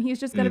else, and he's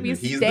just going to be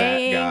staying. He's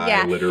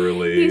that guy,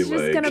 literally. He's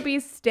just going to be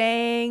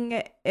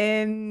staying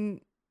in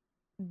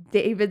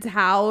David's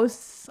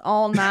house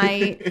all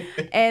night.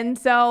 And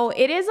so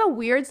it is a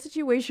weird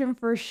situation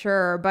for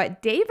sure,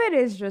 but David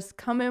is just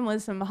coming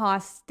with some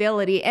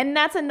hostility. And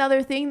that's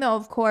another thing though,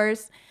 of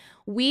course,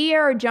 we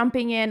are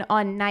jumping in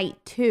on night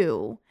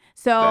 2.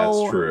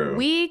 So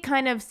we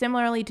kind of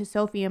similarly to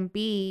Sophie and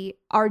B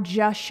are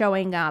just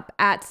showing up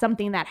at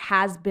something that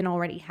has been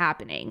already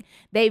happening.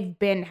 They've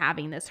been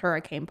having this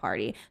hurricane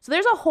party. So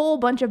there's a whole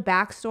bunch of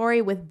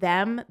backstory with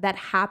them that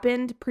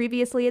happened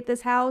previously at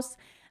this house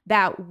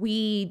that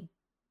we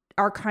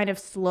are kind of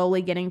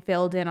slowly getting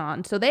filled in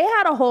on. So they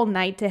had a whole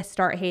night to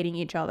start hating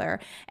each other.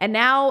 And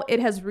now it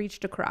has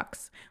reached a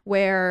crux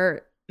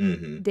where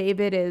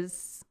David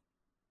is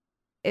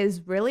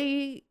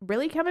really,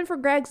 really coming for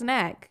Greg's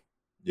neck.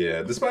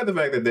 Yeah, despite the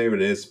fact that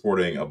David is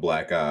sporting a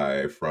black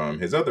eye from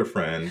his other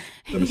friend,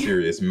 the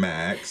mysterious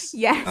Max.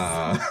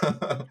 Yes.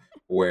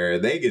 Where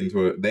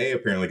they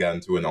apparently got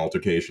into an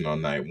altercation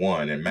on night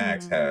one, and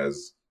Max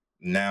has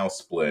now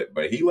split,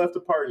 but he left a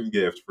parting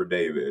gift for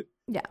David.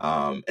 Yeah.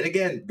 And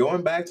again,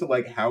 going back to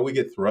like how we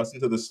get thrust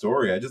into the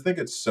story, I just think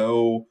it's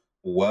so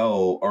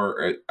well,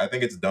 or I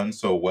think it's done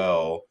so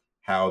well,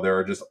 how there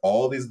are just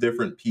all these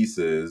different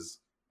pieces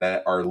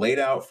that are laid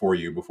out for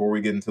you before we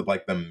get into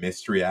like the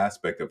mystery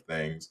aspect of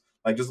things.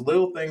 Like just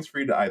little things for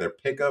you to either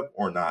pick up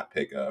or not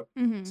pick up.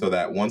 So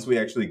that once we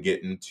actually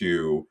get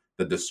into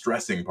the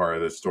distressing part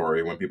of the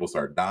story, when people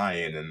start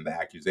dying and the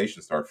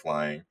accusations start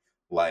flying,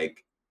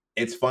 like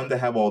it's fun to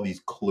have all these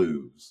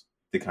clues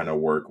to kind of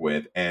work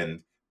with.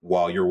 And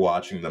while you're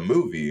watching the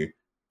movie,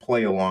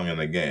 play along in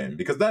the game,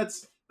 because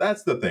that's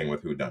the thing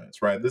with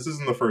whodunits, right? This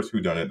isn't the first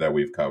whodunit that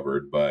we've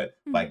covered, but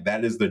like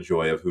that is the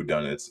joy of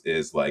whodunits,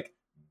 is like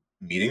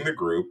meeting the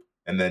group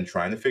and then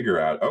trying to figure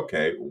out,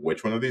 okay,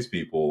 which one of these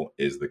people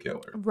is the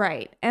killer.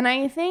 Right. And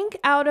I think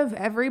out of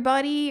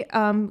everybody,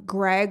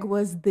 Greg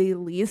was the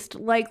least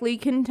likely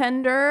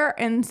contender.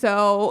 And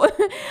so,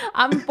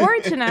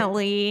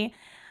 unfortunately,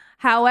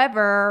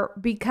 however,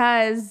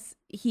 because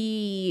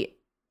he,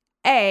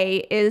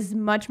 A, is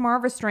much more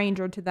of a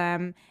stranger to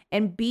them,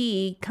 and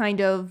B,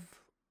 kind of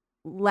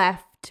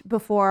left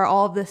before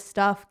all of this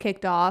stuff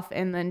kicked off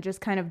and then just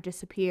kind of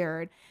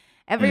disappeared.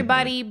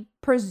 Everybody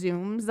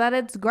presumes that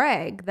it's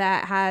Greg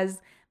that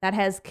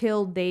has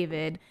killed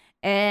David,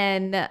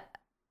 and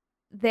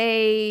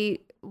they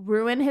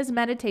ruin his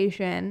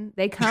meditation.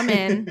 They come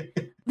in,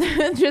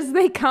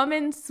 they come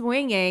in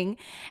swinging,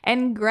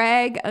 and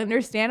Greg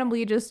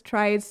understandably just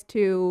tries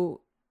to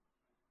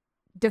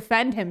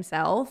defend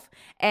himself,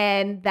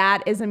 and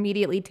that is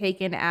immediately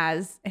taken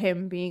as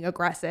him being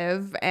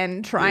aggressive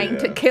and trying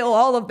to kill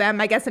all of them,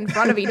 I guess, in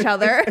front of each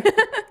other.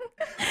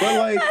 But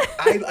like,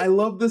 I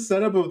love the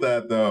setup of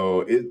that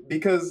though,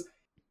 because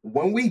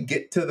when we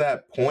get to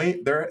that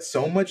point,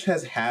 so much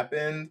has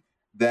happened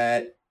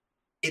that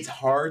it's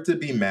hard to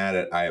be mad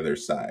at either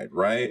side,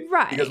 right?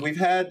 Right. Because we've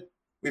had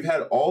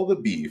all the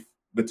beef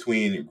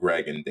between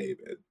Greg and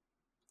David,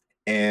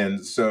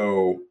 and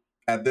so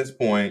at this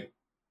point,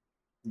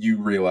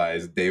 you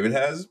realize David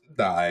has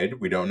died.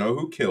 We don't know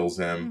who kills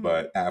him,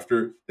 but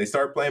after they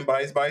start playing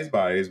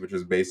bodies, which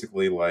is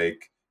basically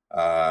like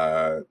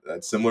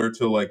similar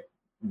to like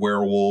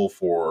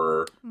Werewolf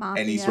or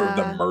Mafia. Any sort of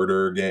the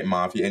murder game,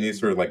 Mafia, any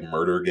sort of like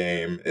murder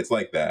game. It's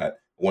like that.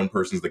 One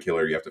person's the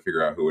killer. You have to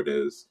figure out who it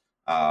is.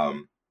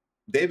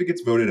 David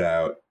gets voted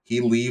out.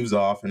 He leaves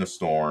off in a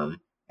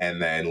storm,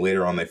 and then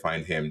later on they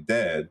find him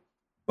dead.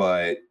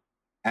 But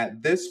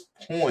at this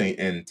point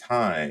in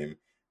time,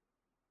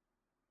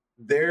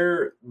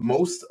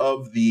 most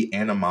of the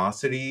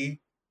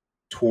animosity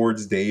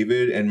towards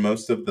David and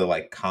most of the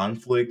like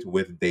conflict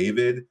with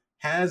David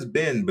has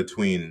been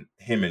between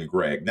him and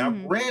Greg. Now,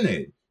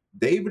 granted,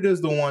 David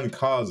is the one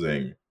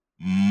causing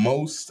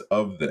most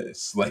of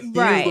this. Like he's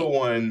the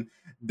one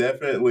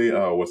definitely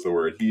what's the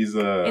word? He's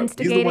the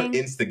one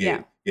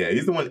instigating. Yeah,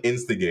 he's the one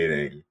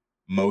instigating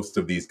most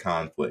of these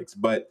conflicts.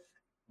 But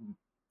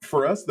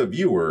for us, the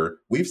viewer,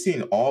 we've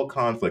seen all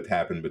conflict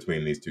happen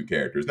between these two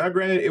characters. Now,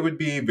 granted, it would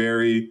be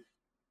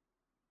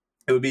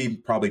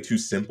probably too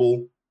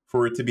simple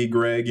for it to be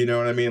Greg, you know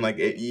what I mean? Like,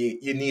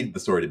 you need the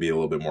story to be a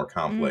little bit more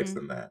complex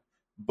than that.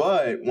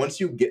 But once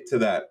you get to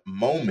that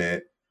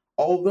moment,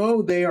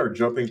 although they are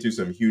jumping to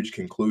some huge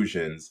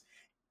conclusions,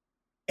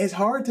 it's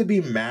hard to be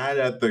mad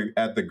at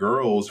the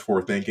girls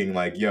for thinking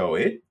like, yo,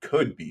 it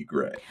could be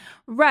Greg.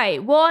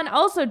 Right. Well, and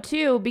also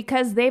too,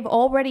 because they've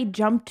already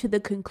jumped to the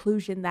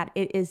conclusion that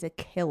it is a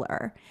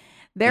killer.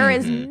 There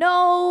is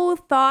no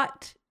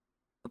thought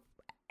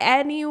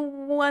any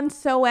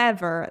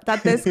whatsoever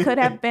that this could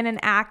have been an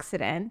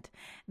accident.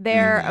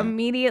 They're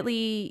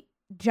immediately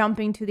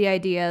jumping to the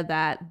idea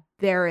that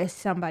there is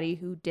somebody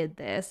who did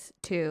this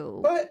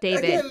to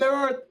David. Again,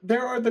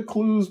 there are the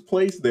clues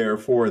placed there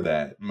for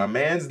that. My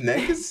man's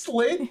neck is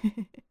slit.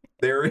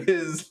 There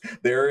is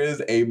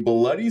a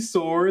bloody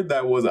sword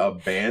that was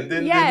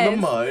abandoned in the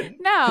mud.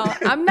 No,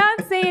 I'm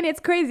not saying it's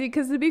crazy,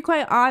 because to be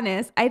quite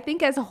honest, I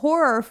think as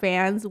horror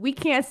fans, we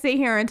can't sit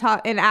here and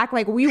talk and act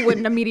like we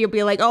wouldn't immediately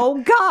be like,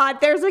 oh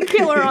God, there's a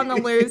killer on the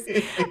loose.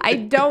 I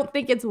don't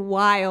think it's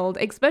wild,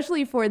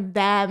 especially for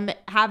them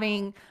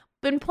having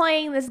been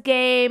playing this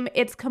game.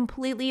 It's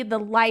completely, the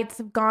lights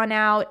have gone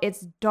out.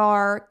 It's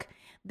dark.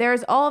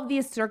 There's all of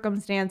these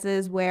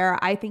circumstances where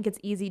I think it's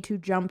easy to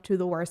jump to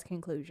the worst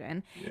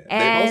conclusion.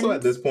 Yeah. They've also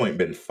at this point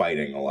been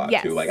fighting a lot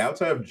too. Like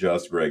outside of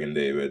just Greg and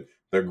David,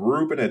 the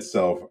group in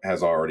itself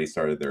has already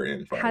started their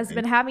infighting. Has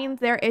been having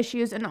their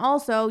issues. And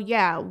also,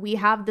 yeah, we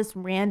have this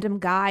random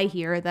guy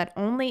here that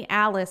only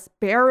Alice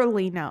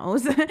barely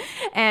knows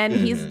and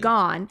he's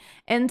gone.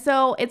 And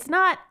so it's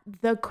not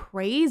the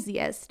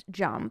craziest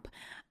jump.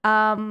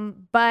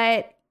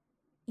 But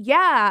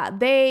yeah,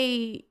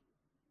 they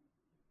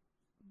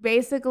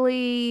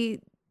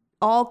basically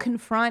all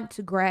confront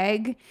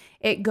Greg.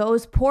 It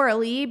goes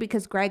poorly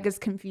because Greg is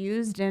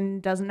confused and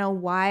doesn't know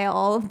why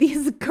all of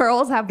these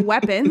girls have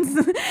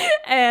weapons.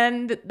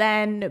 And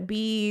then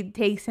B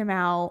takes him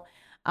out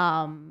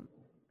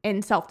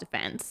in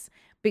self-defense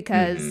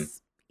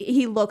because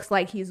he looks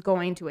like he's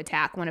going to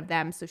attack one of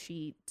them. So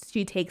she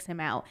takes him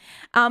out.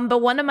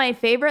 But one of my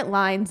favorite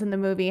lines in the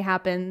movie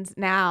happens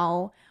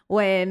now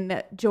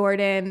when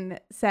Jordan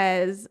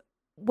says,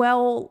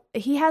 well,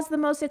 he has the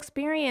most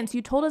experience.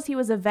 You told us he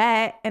was a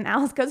vet. And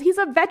Alice goes, he's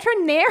a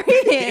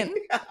veterinarian.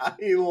 I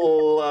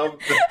love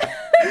that.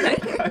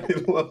 I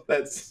love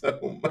that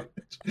so much.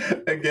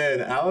 Again,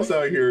 Alice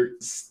out here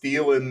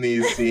stealing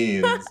these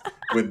scenes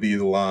with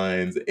these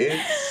lines.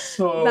 It's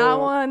so that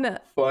one,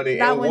 funny.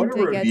 That and one what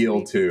a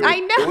reveal, too. I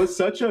know. It was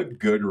such a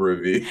good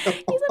reveal.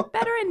 He's a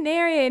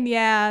veterinarian.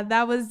 Yeah,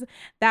 that was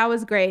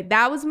great.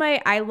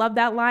 I love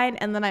that line.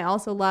 And then I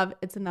also love,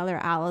 it's another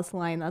Alice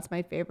line. That's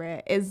my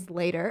favorite, is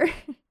later.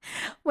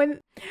 when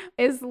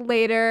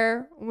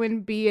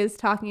B is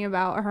talking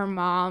about her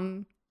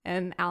mom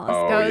and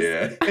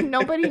Alice goes,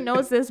 nobody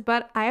knows this,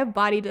 but I have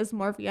body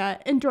dysmorphia.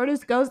 And Jordan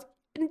goes,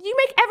 you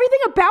make everything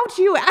about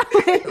you,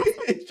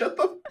 Alice. Shut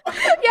the fuck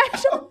up. Yeah,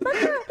 shut the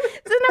fuck up.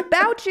 It's not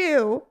about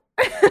you.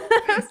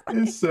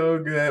 It's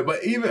so good.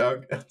 But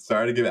even,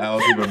 sorry to give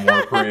Alice even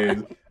more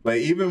praise, but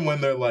even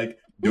when they're like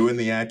doing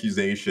the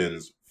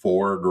accusations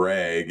for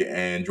Greg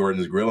and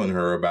Jordan's grilling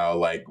her about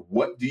like,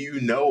 what do you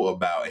know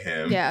about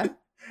him? Yeah.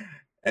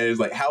 And it's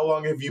like, how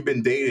long have you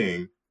been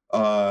dating?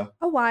 A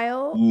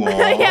while. Long.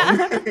 Yeah.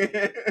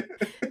 I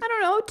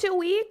don't know, 2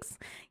 weeks.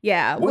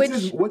 Yeah.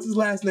 What's his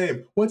last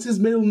name? What's his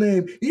middle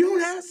name? You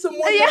don't ask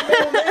someone their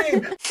middle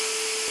name.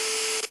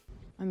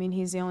 I mean,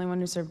 he's the only one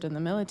who served in the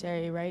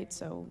military, right?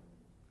 So.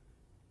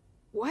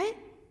 What?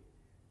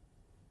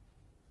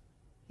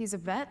 He's a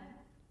vet,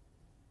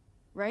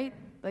 right?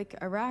 Like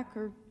Iraq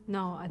or.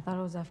 No, I thought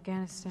it was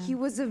Afghanistan. He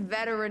was a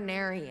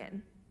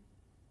veterinarian.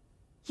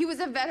 He was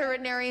a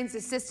veterinarian's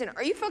assistant.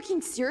 Are you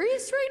fucking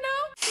serious right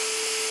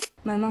now?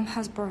 My mom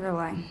has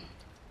borderline.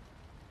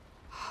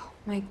 Oh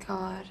my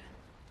God.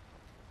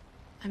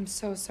 I'm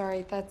so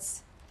sorry.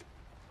 That's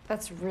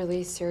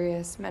really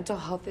serious. Mental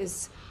health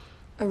is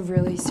a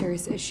really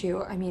serious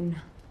issue. I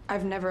mean,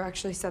 I've never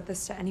actually said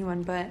this to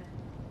anyone, but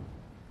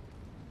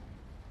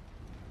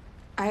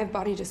I have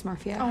body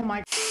dysmorphia. Oh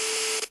my.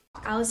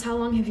 Alice, how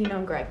long have you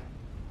known Greg?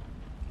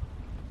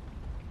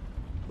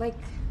 Like,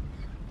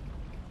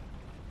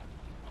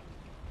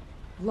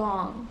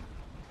 long.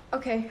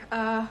 Okay,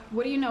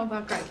 what do you know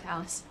about Greg,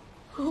 Alice?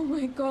 Oh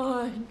my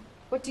God.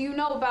 What do you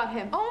know about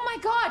him? Oh my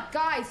God,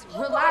 guys,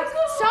 relax.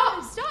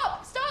 Stop.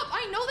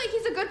 I know that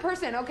he's a good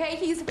person, okay?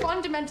 He's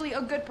fundamentally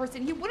a good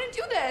person. He wouldn't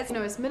do this. Do you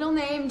know his middle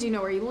name? Do you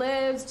know where he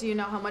lives? Do you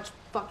know how much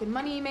fucking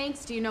money he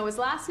makes? Do you know his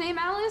last name,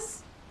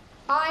 Alice?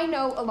 I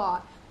know a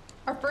lot.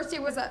 Our first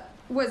date was at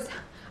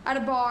a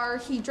bar.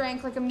 He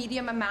drank like a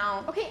medium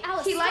amount. Okay,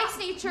 Alice, He stop. likes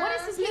nature. What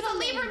is his He's middle a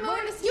name? Libra What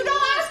moon. is his You don't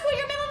middle ask what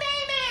your middle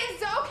name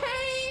is,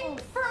 okay?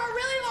 For a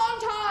really long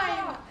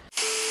time.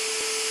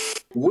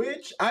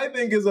 Which I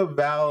think is a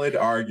valid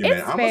argument.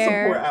 It's I'm fair.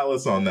 gonna support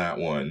Alice on that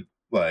one.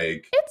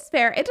 Like, It's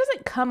fair. It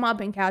doesn't come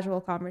up in casual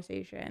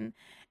conversation.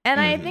 And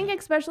I think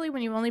especially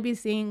when you've only been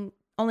seeing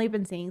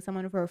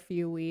someone for a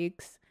few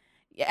weeks,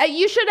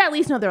 you should at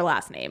least know their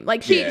last name.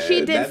 Like she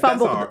did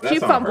fumble. She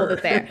fumbled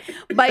it there.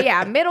 But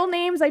yeah, middle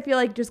names I feel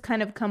like just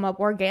kind of come up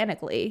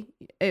organically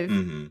if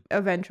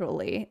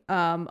eventually,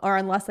 or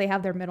unless they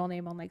have their middle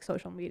name on like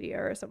social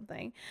media or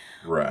something.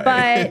 right.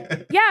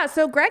 But yeah,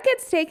 so Greg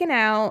gets taken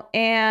out,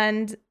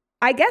 and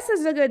I guess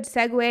this is a good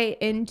segue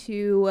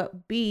into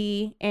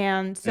B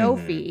and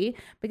Sophie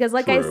because,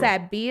 like I True.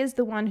 said, B is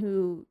the one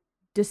who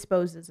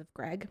disposes of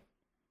Greg,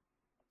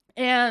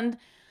 and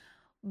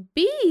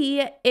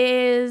B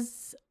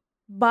is,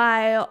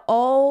 by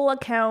all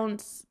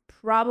accounts,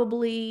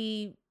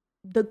 probably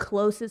the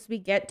closest we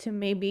get to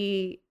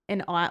maybe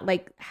an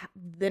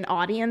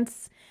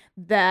audience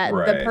that the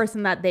Right.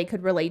 person that they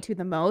could relate to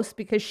the most,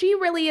 because she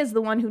really is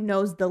the one who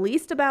knows the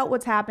least about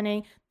what's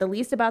happening, the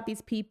least about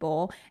these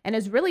people, and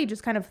is really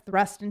just kind of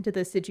thrust into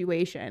this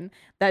situation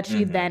that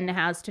she then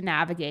has to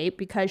navigate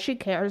because she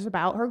cares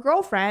about her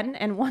girlfriend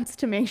and wants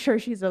to make sure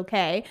she's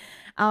okay.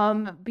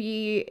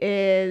 B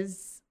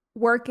is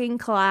working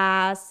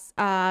class,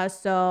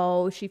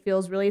 so she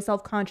feels really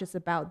self-conscious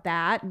about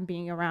that and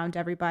being around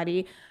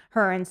everybody.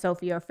 Her and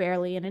Sophie are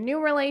fairly in a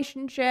new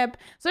relationship,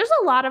 so there's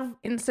a lot of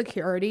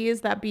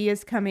insecurities that B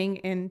is coming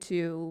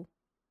into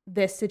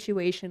this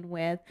situation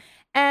with,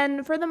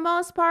 and for the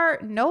most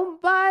part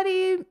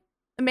nobody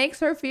makes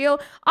her feel,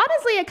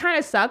 honestly it kind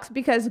of sucks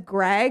because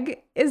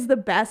Greg is the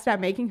best at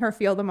making her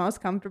feel the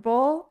most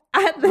comfortable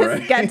at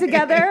this get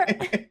together.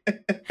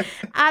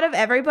 Out of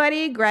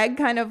everybody, Greg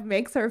kind of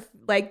makes her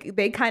like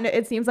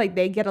it seems like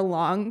they get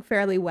along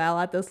fairly well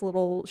at this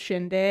little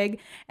shindig,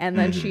 and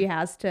then she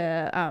has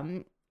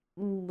to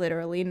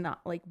literally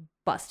not like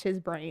bust his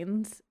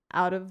brains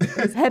out of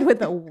his head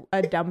with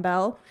a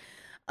dumbbell.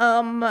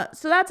 So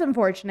that's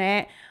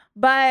unfortunate,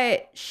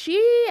 but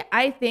she,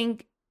 I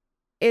think,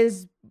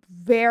 is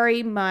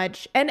very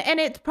much, and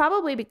it's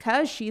probably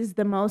because she's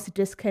the most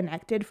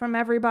disconnected from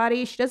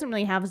everybody. She doesn't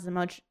really have as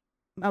much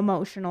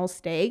emotional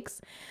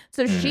stakes,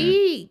 so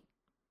she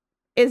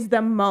is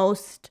the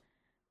most,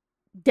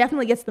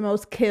 definitely gets the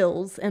most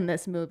kills in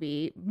this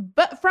movie,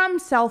 but from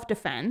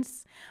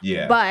self-defense.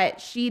 Yeah,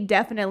 but she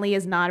definitely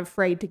is not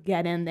afraid to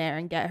get in there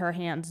and get her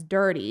hands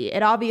dirty.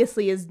 It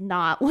obviously is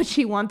not what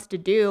she wants to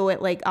do.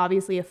 It like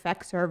obviously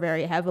affects her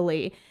very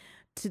heavily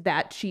to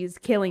that she's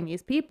killing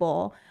these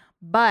people,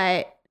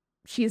 but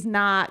she's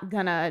not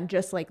gonna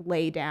just like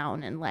lay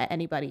down and let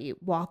anybody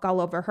walk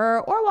all over her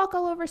or walk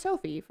all over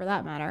Sophie for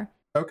that matter.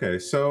 Okay,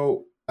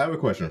 so I have a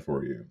question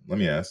for you. Let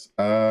me ask.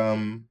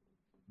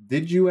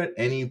 Did you at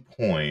any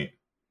point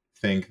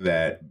think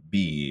that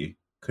B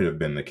could have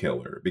been the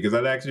killer? Because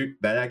that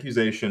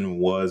accusation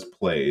was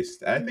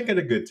placed, I think, at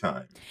a good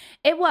time.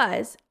 It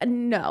was.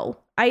 No,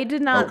 I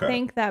did not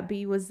think that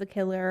B was the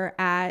killer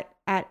at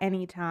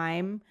any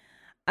time.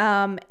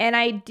 And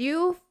I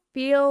do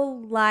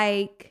feel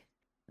like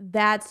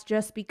that's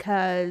just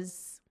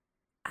because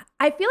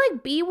I feel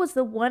like B was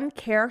the one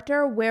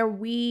character where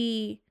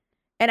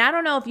and I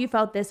don't know if you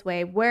felt this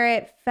way, where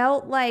it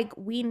felt like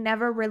we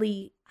never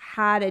really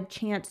had a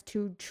chance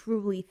to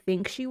truly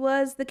think she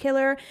was the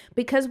killer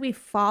because we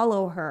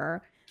follow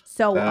her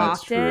so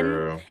often.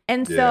 True.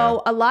 And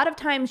so a lot of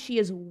times she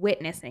is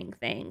witnessing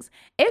things.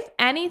 If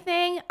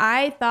anything,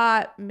 I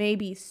thought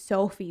maybe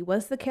Sophie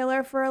was the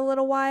killer for a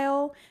little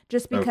while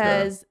just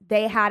because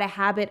they had a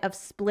habit of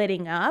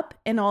splitting up.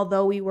 And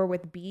although we were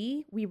with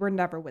B, we were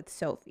never with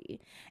Sophie.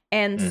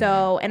 And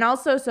so, and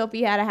also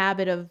Sophie had a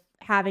habit of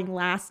having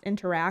last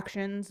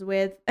interactions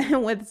with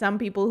some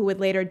people who would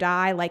later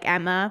die, like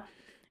Emma.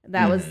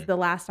 That was the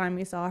last time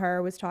we saw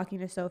her, was talking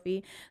to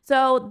Sophie.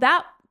 So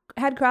that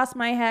had crossed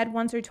my head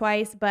once or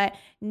twice, but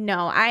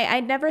no, I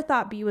never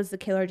thought B was the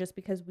killer just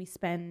because we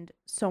spend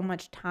so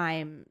much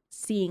time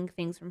seeing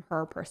things from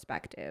her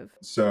perspective.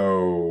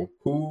 So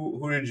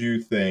who did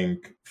you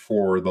think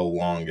for the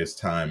longest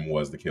time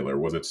was the killer?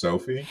 Was it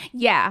Sophie?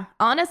 Yeah,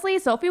 honestly,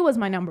 Sophie was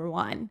my number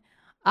one.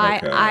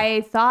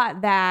 I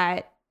thought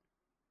that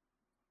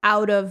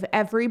out of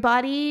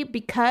everybody,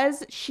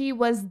 because she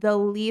was the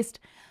least,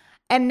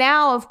 and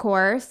now of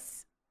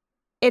course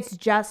it's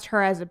just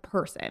her as a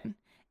person,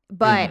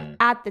 but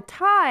at the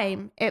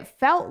time it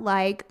felt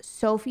like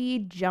Sophie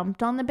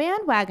jumped on the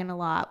bandwagon a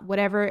lot.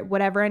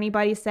 Whatever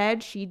anybody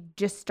said, she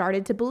just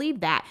started to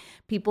believe that.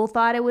 People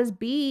thought it was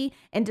B,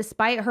 and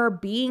despite her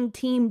being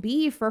team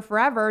B for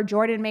forever,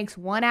 Jordan makes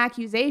one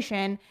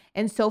accusation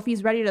and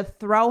Sophie's ready to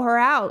throw her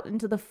out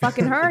into the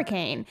fucking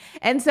hurricane.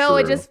 And so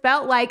it just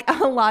felt like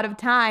a lot of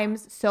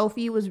times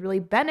Sophie was really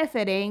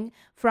benefiting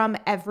from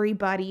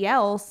everybody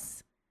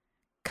else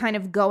kind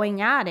of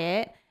going at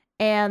it.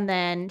 And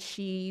then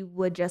she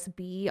would just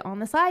be on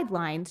the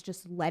sidelines,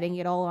 just letting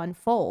it all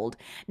unfold.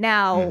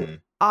 Now,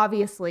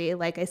 obviously,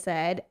 like I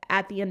said,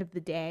 at the end of the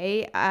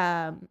day,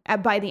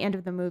 by the end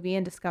of the movie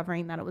and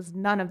discovering that it was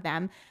none of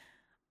them,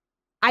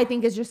 I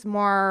think is just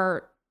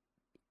more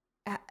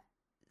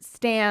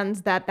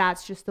stands that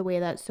that's just the way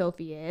that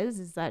Sophie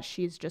is that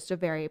she's just a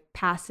very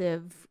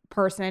passive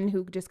person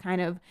who just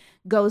kind of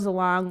goes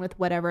along with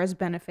whatever is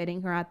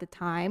benefiting her at the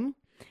time.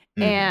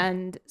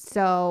 And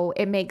so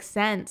it makes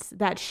sense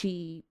that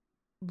she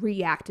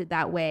reacted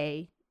that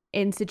way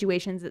in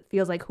situations. It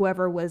feels like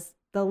whoever was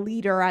the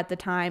leader at the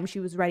time, she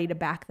was ready to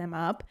back them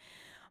up.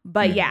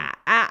 But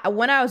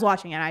when I was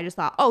watching it, I just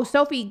thought, oh,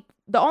 Sophie,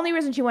 the only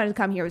reason she wanted to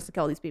come here was to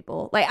kill these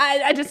people. Like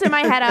I just in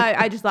my head,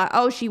 I just thought,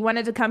 oh, she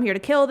wanted to come here to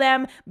kill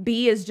them.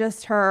 B is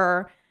just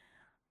her,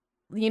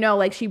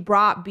 like she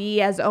brought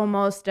B as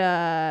almost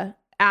a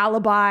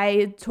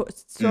alibi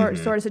sort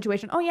of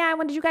situation. Oh yeah, I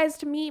wanted you guys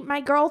to meet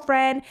my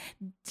girlfriend.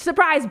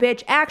 Surprise,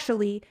 bitch.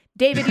 Actually,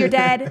 David, you're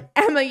dead.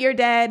 Emma, you're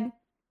dead.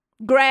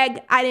 Greg,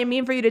 I didn't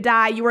mean for you to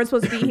die. You weren't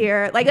supposed to be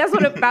here. Like that's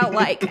what it felt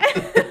like.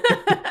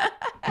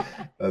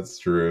 That's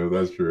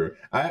true.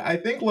 I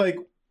think like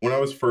when I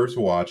was first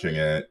watching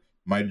it,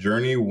 my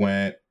journey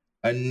went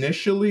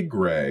initially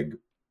Greg.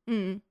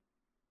 And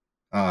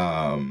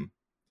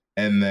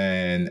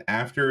then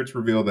after it's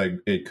revealed that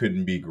it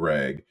couldn't be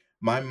Greg,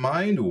 my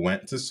mind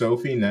went to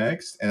Sophie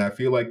next, and I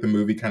feel like the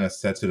movie kind of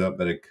sets it up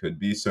that it could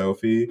be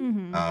Sophie.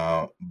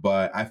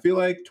 But I feel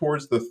like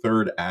towards the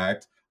third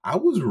act, I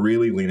was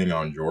really leaning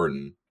on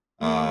Jordan.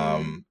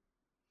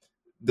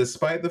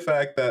 Despite the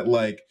fact that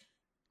like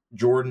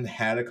Jordan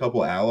had a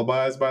couple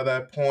alibis by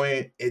that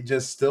point, it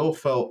just still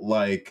felt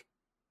like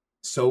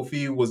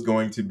Sophie was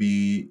going to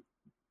be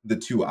the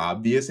too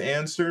obvious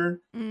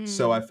answer.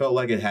 So I felt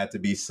like it had to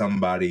be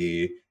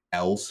somebody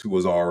else who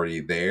was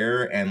already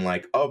there and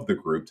like of the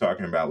group,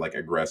 talking about like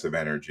aggressive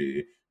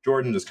energy.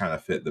 Jordan just kind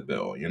of fit the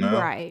bill, you know?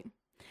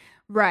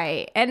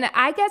 Right. And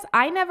I guess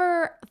I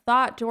never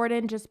thought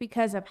Jordan, just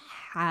because of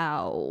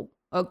how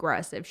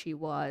aggressive she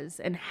was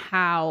and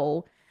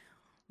how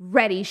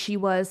ready she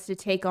was to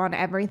take on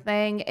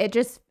everything.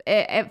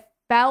 It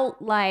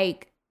felt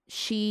like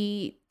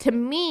to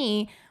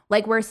me,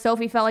 like where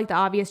Sophie felt like the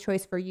obvious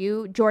choice for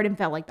you, Jordan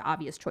felt like the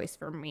obvious choice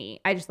for me.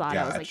 I just thought,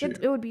 I was like,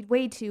 it would be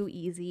way too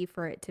easy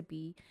for it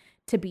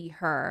to be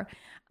her.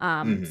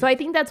 So I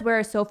think that's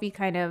where Sophie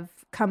kind of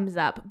comes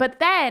up. But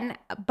then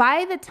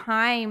by the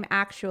time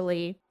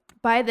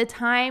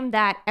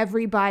that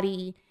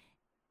everybody,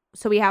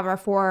 so we have our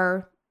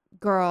 4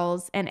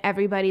 girls and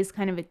everybody's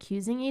kind of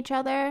accusing each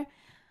other.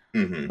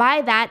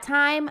 By that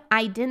time,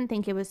 I didn't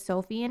think it was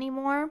Sophie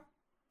anymore,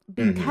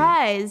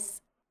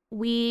 because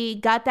we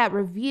got that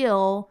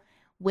reveal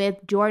with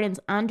Jordan's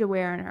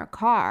underwear in her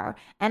car.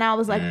 And I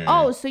was like,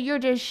 oh, so you're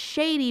just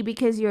shady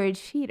because you're a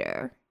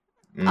cheater.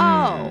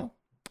 Oh,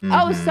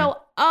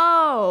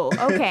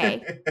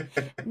 okay.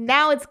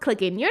 Now it's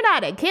clicking. You're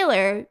not a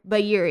killer,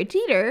 but you're a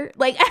cheater.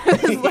 Like, I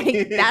was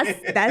like,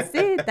 that's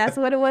it. That's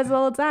what it was the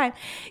whole time.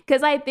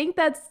 Because I think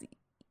that's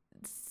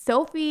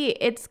Sophie.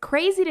 It's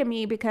crazy to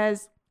me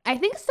because I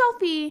think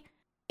Sophie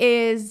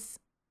is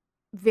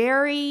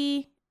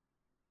very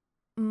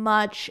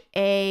much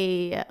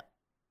it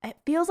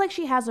feels like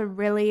she has a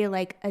really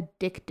like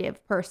addictive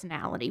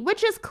personality,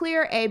 which is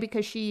clear,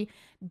 because she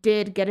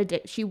did get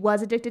addicted. She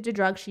was addicted to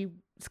drugs. She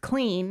was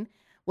clean.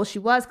 Well, she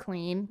was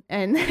clean,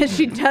 and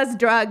she does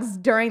drugs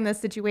during this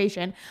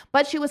situation,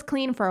 but she was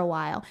clean for a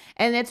while.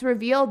 And it's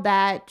revealed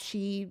that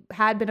she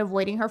had been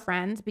avoiding her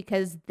friends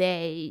because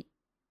they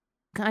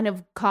kind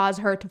of cause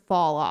her to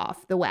fall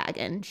off the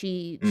wagon.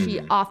 She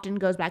often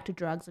goes back to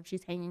drugs if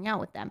she's hanging out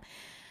with them.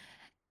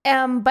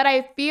 But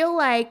I feel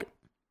like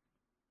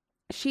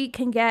she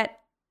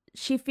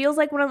feels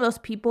like one of those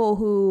people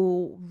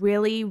who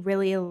really,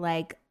 really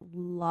like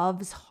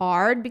loves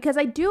hard, because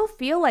I do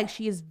feel like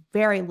she is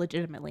very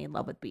legitimately in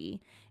love with B.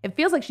 It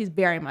feels like she's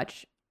very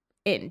much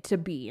into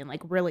B and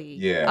like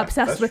really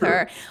obsessed with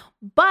her.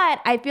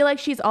 But I feel like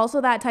she's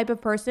also that type of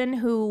person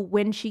who,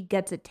 when she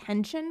gets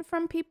attention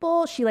from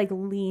people, she like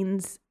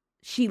leans,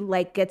 she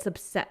like gets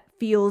upset,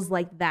 feels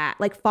like that,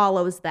 like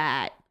follows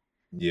that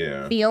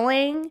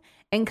feeling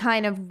and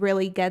kind of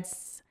really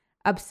gets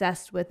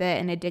obsessed with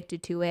it and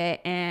addicted to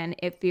it. And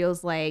it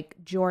feels like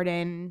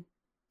Jordan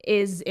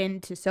is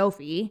into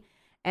Sophie.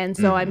 And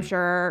so I'm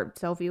sure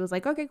Sophie was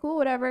like, okay, cool,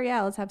 whatever.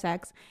 Yeah, let's have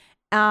sex.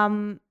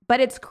 But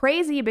it's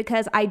crazy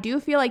because I do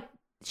feel like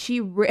she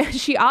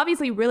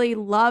obviously really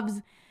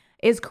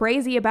is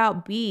crazy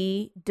about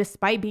B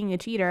despite being a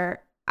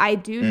cheater. I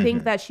do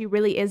think that she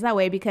really is that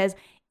way, because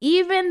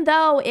even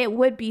though it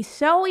would be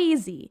so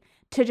easy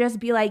to just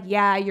be like,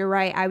 yeah, you're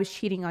right, I was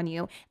cheating on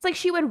you. It's like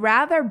she would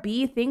rather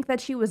B think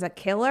that she was a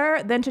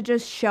killer than to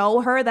just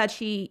show her that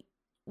she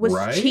was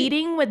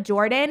cheating with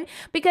Jordan,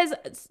 because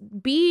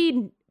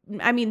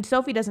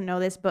Sophie doesn't know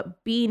this,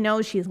 but B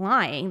knows she's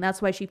lying.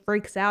 That's why she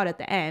freaks out at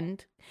the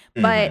end.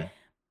 But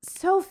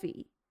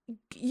Sophie,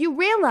 you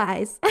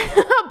realize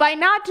by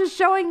not just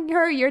showing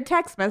her your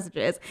text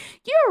messages,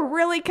 you're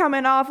really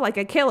coming off like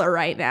a killer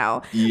right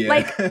now.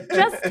 Like,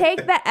 just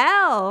take the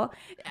L.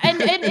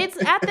 And it's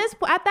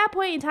at that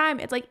point in time,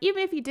 it's like,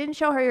 even if you didn't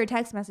show her your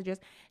text messages,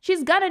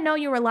 she's gonna know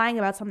you were lying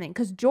about something,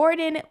 because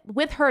Jordan,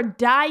 with her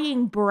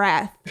dying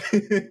breath,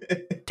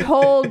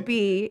 told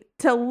B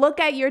to look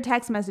at your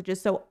text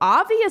messages. So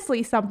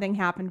obviously something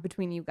happened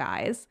between you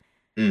guys.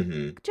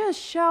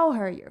 Just show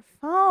her your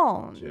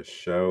phone. Just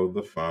show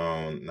the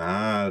phone.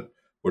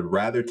 Would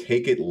rather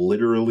take it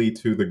literally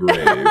to the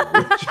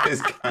grave, which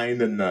is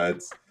kind of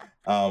nuts.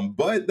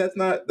 But that's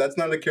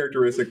not a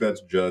characteristic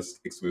that's just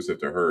exclusive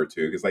to her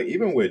too. Because like,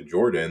 even with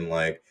Jordan,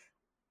 like,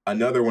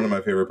 another one of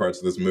my favorite parts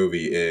of this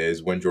movie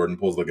is when Jordan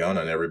pulls the gun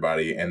on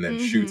everybody and then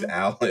shoots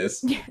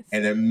Alice.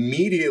 And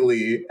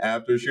immediately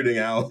after shooting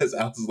Alice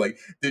is like,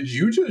 did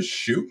you just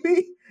shoot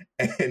me?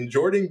 And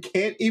Jordan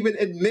can't even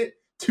admit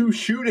to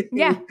shooting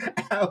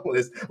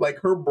Alice. Like,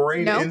 her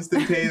brain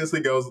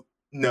instantaneously goes,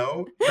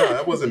 no,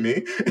 that wasn't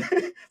me.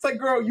 It's like,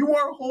 girl, you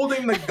are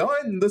holding the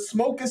gun. The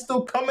smoke is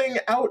still coming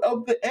out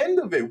of the end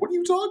of it. What are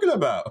you talking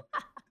about?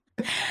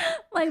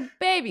 Like,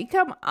 baby,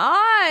 come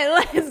on.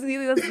 Let's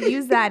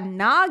use that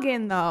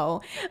noggin,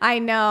 though. I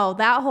know,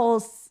 that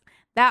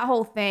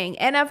whole thing.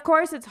 And of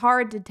course, it's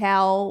hard to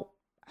tell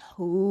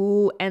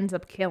who ends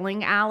up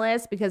killing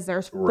Alice, because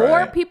there's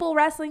 4 people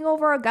wrestling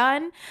over a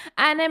gun.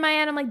 And in my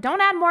head, I'm like,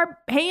 don't add more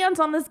hands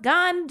on this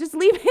gun. Just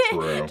leave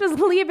it. Just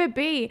leave it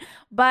be.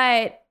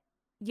 But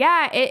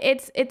yeah,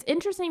 it's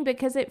interesting,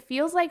 because it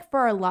feels like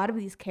for a lot of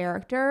these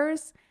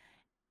characters,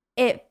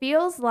 it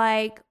feels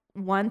like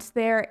once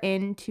they're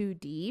in too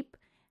deep,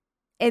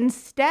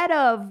 instead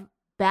of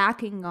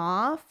backing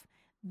off,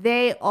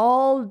 they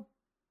all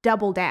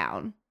double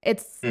down.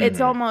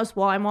 It's almost,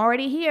 well, I'm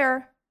already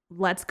here,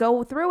 let's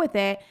go through with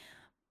it,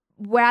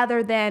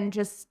 rather than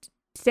just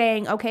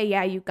saying, okay,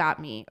 yeah, you got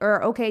me,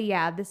 or okay,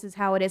 yeah, this is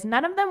how it is.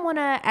 None of them want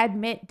to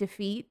admit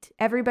defeat.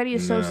 Everybody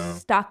is so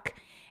stuck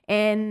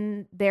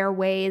in their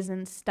ways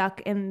and stuck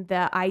in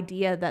the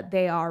idea that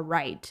they are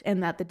right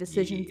and that the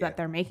decisions that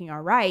they're making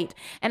are right.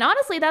 And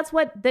honestly, that's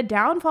what the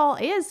downfall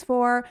is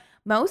for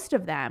most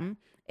of them,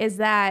 is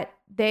that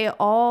they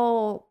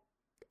all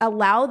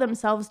allow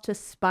themselves to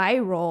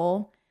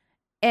spiral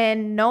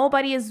and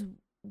nobody is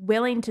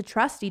willing to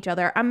trust each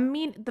other. I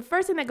mean, the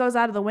first thing that goes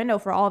out of the window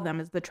for all of them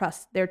is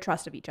their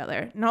trust of each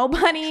other.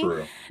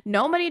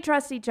 Nobody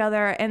trusts each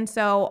other. And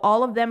so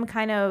all of them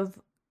kind of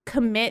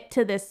commit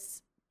to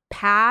this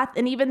path.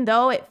 And even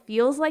though it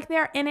feels like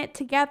they're in it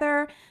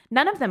together,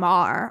 none of them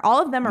are. All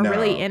of them are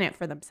really in it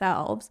for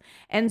themselves.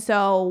 And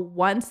so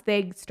once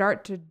they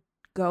start to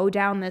go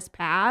down this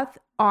path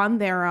on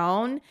their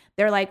own,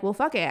 they're like, well,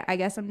 fuck it. I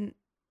guess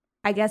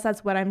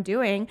that's what I'm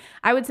doing.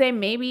 I would say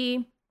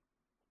maybe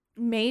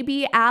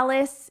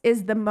Alice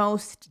is the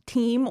most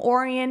team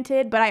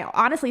oriented, but I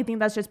honestly think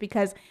that's just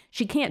because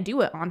she can't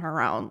do it on her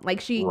own.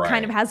 Like she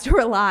kind of has to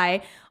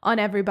rely on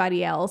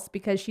everybody else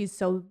because she's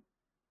so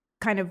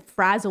kind of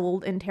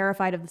frazzled and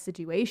terrified of the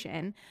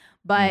situation.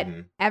 But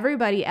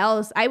everybody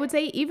else, I would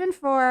say even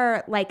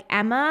for like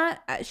Emma,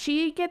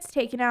 she gets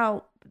taken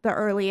out the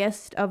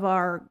earliest of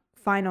our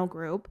final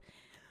group.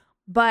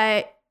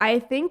 But I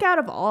think out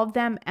of all of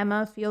them,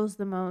 Emma feels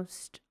the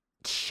most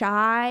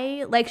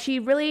shy. Like she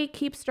really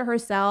keeps to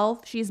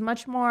herself. She's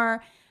much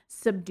more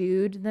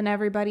subdued than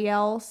everybody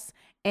else.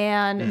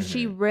 And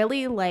she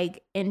really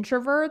like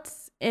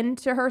introverts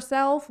into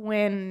herself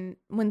when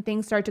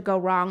things start to go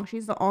wrong.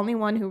 She's the only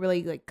one who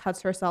really like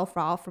cuts herself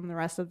off from the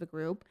rest of the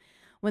group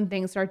when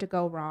things start to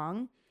go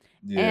wrong.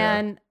 Yeah.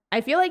 And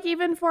I feel like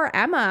even for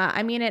Emma,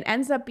 I mean, it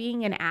ends up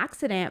being an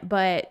accident,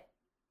 but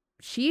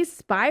she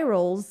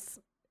spirals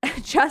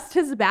just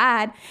as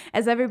bad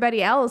as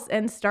everybody else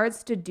and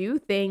starts to do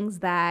things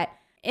that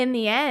in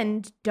the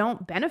end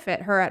don't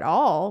benefit her at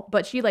all,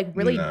 but she like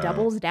really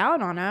doubles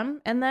down on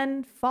them and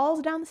then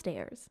falls down the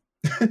stairs.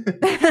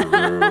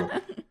 True.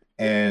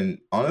 And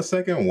on a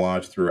second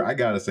watch through, I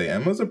gotta say,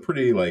 Emma's a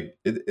pretty like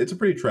it's a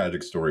pretty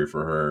tragic story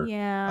for her.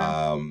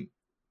 Yeah.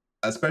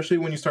 Especially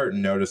when you start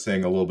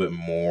noticing a little bit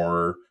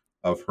more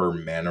of her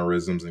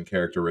mannerisms and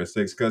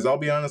characteristics. Because I'll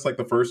be honest, like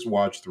the first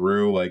watch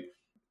through, like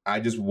I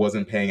just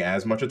wasn't paying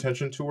as much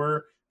attention to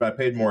her, but I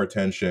paid more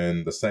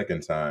attention the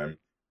second time.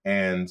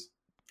 And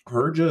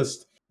her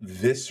just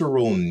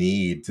visceral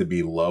need to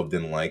be loved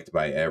and liked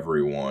by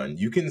everyone,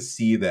 you can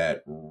see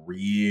that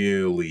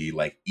really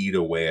like eat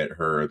away at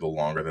her the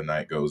longer the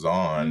night goes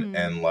on.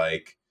 And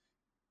like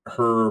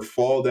her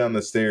fall down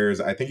the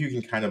stairs, I think you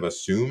can kind of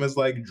assume is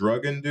like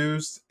drug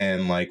induced.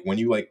 And like when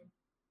you like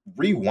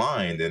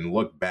rewind and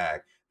look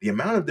back, the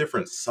amount of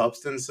different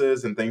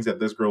substances and things that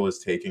this girl is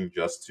taking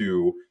just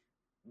to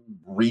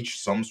reach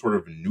some sort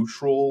of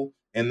neutral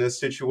in this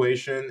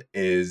situation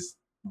is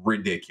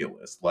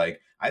ridiculous. Like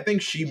I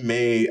think she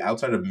may,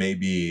 outside of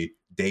maybe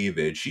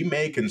David, she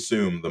may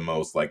consume the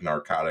most like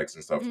narcotics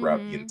and stuff throughout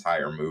the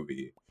entire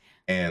movie.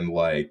 And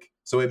like,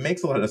 so it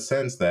makes a lot of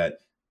sense that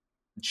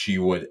she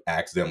would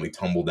accidentally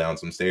tumble down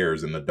some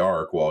stairs in the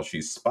dark while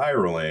she's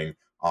spiraling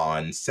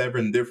on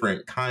 7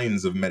 different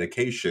kinds of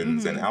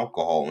medications and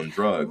alcohol and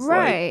drugs.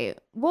 Right. Like,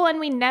 well,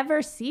 and we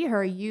never see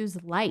her use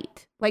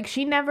light. Like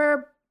she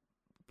never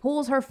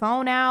pulls her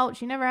phone out.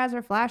 She never has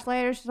her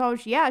flashlight. Or so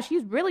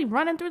she's really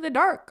running through the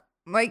dark.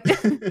 Like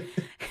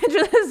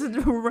just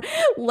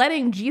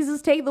letting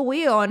Jesus take the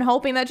wheel and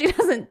hoping that she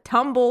doesn't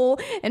tumble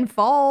and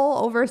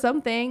fall over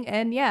something.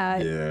 And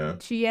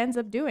she ends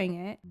up doing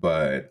it.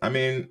 But I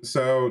mean,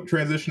 so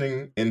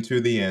transitioning into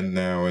the end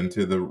now,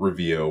 into the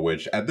reveal,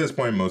 which at this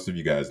point most of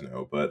you guys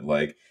know, but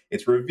like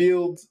it's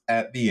revealed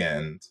at the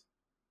end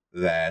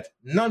that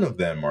none of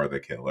them are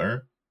the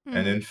killer.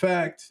 And in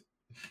fact,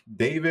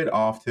 David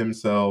offed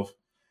himself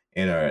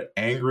in an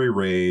angry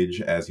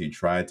rage as he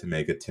tried to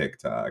make a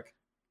TikTok.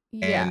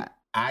 Yeah. And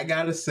I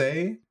gotta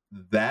say,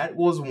 that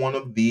was one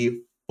of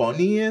the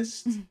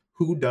funniest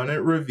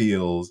whodunit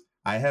reveals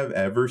I have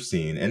ever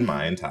seen in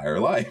my entire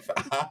life.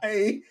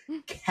 I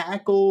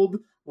cackled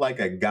like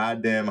a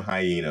goddamn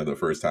hyena the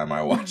first time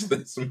I watched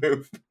this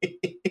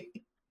movie.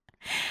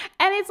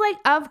 And it's like,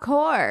 of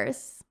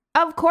course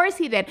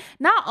he did.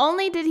 Not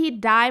only did he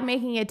die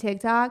making a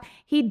TikTok,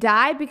 he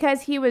died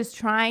because he was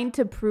trying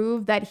to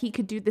prove that he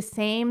could do the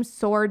same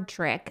sword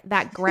trick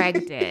that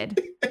Greg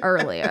did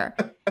earlier.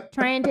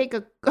 Trying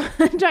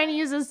to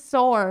use a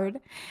sword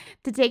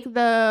to take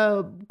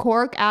the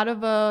cork out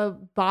of a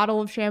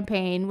bottle of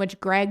champagne, which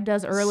Greg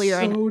does earlier,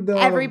 and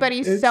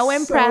everybody's so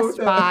impressed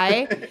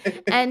by.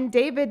 And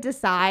David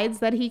decides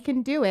that he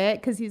can do it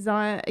because he's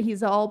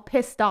all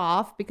pissed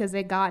off because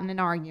they got in an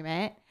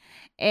argument.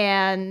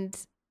 And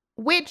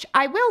which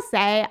I will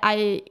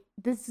say,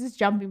 this is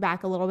jumping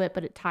back a little bit,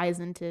 but it ties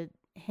into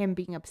him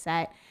being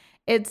upset.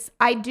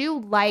 I do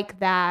like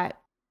that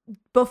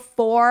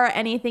before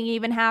anything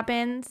even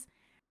happens,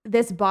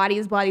 this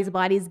bodies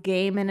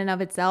game in and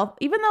of itself,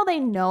 even though they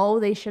know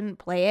they shouldn't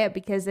play it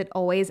because it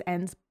always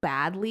ends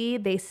badly,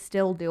 they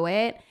still do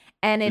it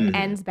and it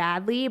ends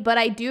badly. But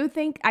I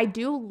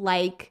do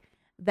like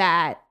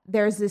that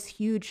there's this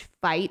huge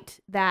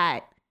fight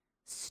that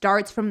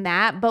starts from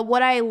that. But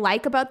what I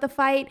like about the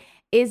fight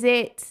is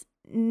it's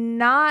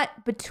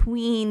not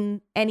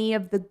between any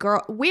of the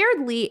girls.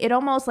 Weirdly, it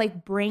almost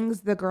like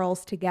brings the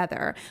girls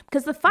together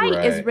because the fight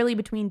is really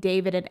between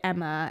David and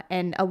Emma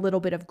and a little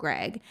bit of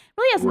Greg. It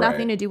really has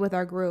nothing to do with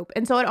our group.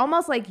 And so it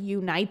almost like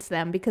unites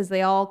them because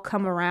they all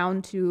come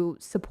around to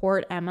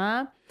support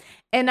Emma.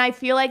 And I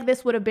feel like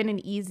this would have been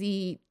an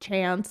easy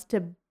chance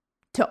to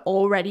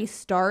already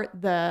start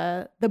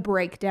the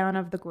breakdown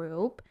of the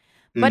group.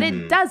 But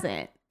it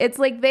doesn't. It's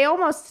like they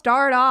almost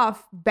start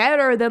off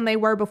better than they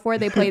were before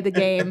they played the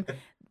game,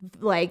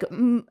 like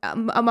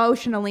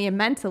emotionally and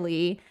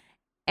mentally.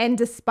 And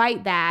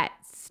despite that,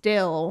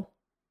 still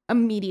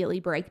immediately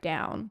break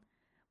down,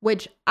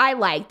 which I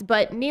liked.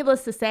 But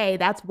needless to say,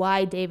 that's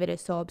why David is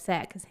so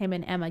upset, because him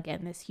and Emma get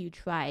in this huge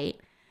fight.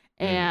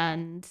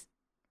 And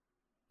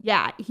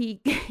yeah,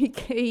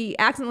 he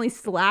accidentally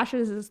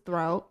slashes his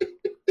throat.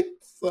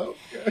 So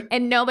good.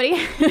 And nobody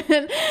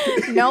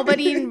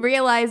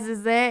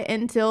realizes it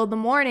until the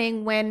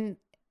morning when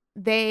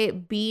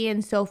Bea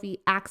and Sophie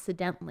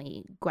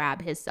accidentally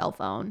grab his cell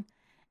phone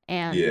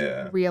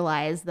and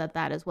realize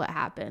that is what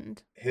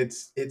happened.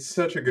 It's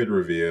such a good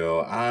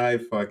reveal. I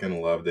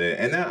fucking loved it.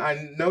 And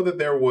I know that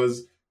there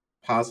was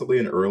possibly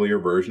an earlier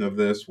version of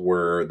this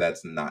where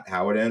that's not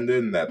how it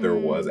ended and that there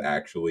was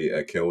actually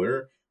a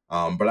killer.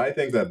 But I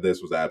think that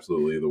this was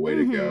absolutely the way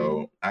to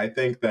go. I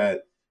think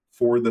that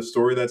for the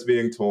story that's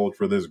being told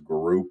for this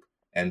group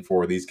and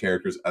for these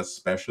characters,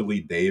 especially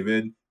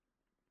David,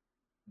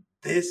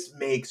 this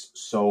makes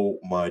so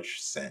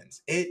much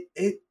sense.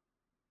 It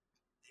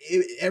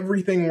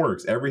everything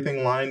works.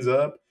 Everything lines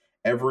up.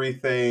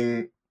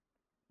 Everything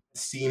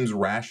seems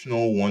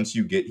rational once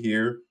you get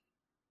here.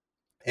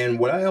 And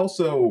what I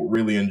also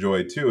really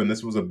enjoyed too, and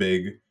this was a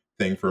big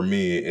thing for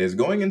me, is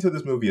going into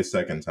this movie a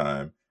second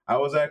time, I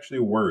was actually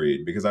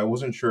worried because I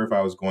wasn't sure if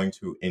I was going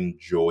to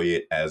enjoy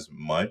it as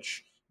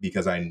much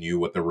because I knew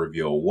what the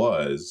reveal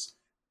was.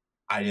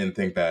 I didn't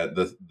think that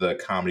the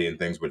comedy and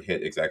things would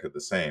hit exactly the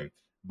same.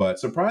 But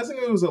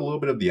surprisingly, it was a little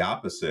bit of the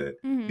opposite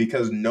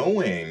because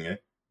knowing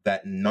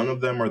that none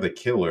of them are the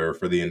killer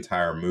for the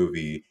entire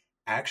movie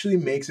actually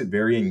makes it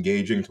very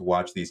engaging to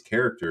watch these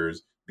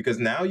characters, because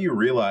now you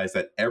realize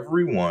that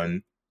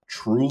everyone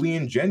truly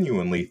and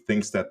genuinely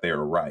thinks that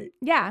they're right.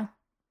 Yeah.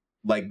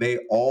 Like, they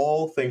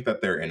all think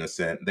that they're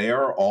innocent. They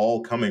are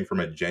all coming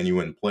from a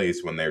genuine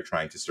place when they're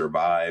trying to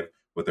survive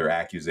with their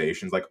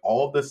accusations. Like,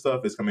 all of this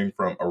stuff is coming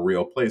from a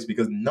real place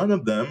because none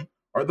of them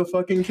are the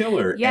fucking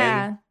killer.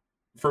 Yeah. And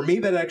for me,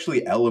 that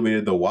actually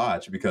elevated the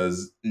watch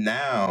because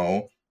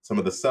now some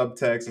of the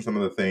subtext and some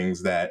of the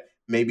things that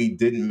maybe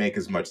didn't make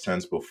as much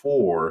sense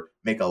before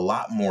make a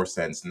lot more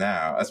sense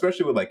now,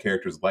 especially with like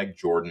characters like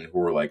Jordan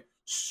who are like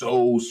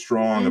so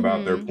strong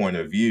about their point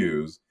of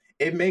views.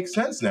 It makes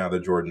sense now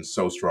that Jordan's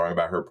so strong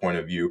about her point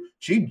of view.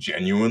 She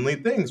genuinely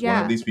thinks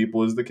one of these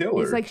people is the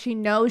killer. It's like she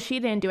knows she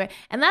didn't do it.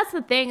 And that's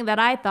the thing that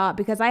I thought,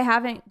 because I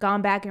haven't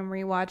gone back and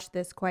rewatched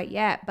this quite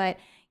yet. But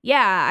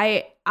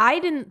yeah, I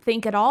didn't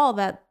think at all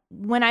that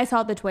when I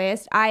saw the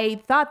twist,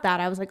 I thought that.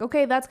 I was like,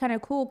 okay, that's kind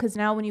of cool, because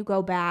now when you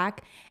go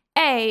back,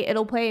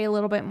 it'll play a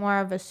little bit more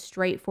of a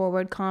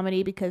straightforward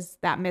comedy because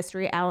that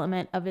mystery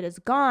element of it is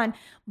gone.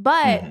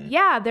 But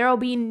yeah, there'll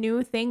be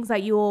new things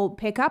that you'll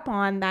pick up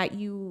on that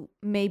you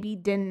maybe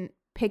didn't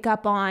pick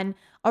up on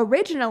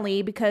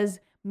originally, because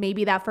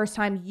maybe that first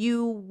time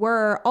you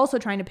were also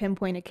trying to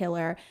pinpoint a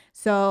killer.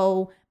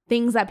 So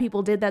things that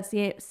people did that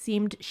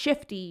seemed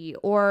shifty,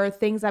 or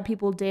things that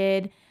people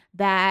did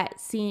that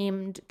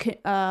seemed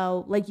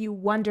like you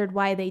wondered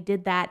why they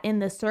did that in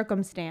this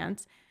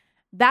circumstance.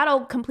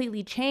 That'll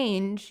completely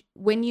change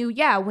when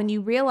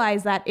you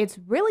realize that it's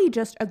really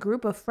just a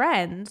group of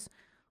friends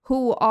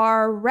who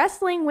are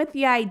wrestling with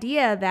the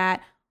idea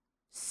that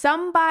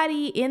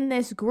somebody in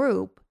this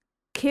group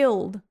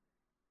killed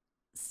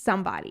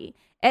somebody.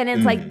 And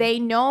it's like they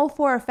know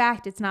for a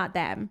fact it's not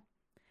them,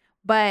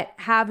 but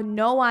have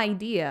no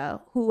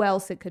idea who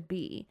else it could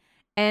be.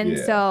 And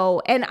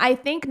so, and I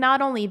think not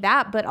only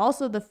that, but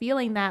also the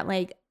feeling that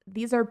like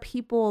these are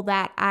people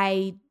that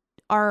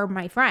are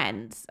my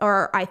friends,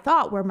 or I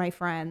thought were my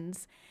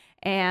friends.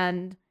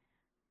 And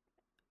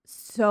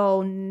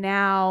so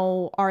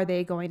now are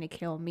they going to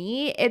kill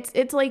me?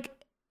 It's like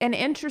an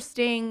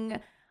interesting,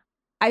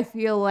 I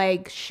feel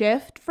like,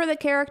 shift for the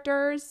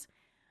characters,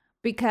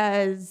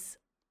 because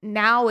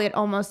now it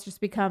almost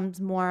just becomes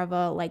more of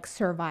a like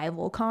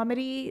survival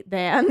comedy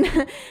than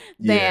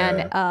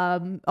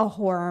a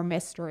horror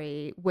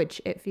mystery, which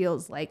it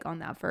feels like on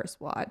that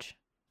first watch.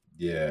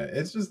 Yeah,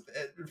 it's just,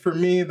 for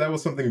me, that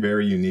was something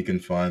very unique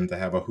and fun to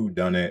have a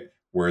whodunit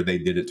where they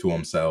did it to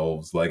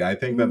themselves. Like, I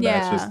think that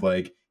that's just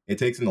like, it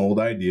takes an old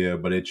idea,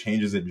 but it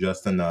changes it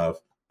just enough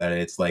that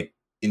it's like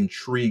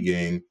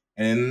intriguing.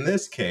 And in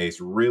this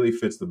case, really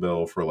fits the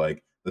bill for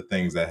like the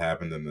things that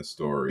happened in the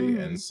story.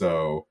 And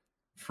so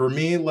for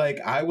me,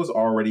 like, I was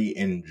already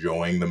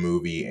enjoying the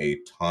movie a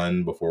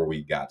ton before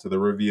we got to the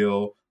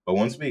reveal. But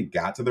once we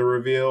got to the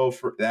reveal,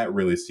 that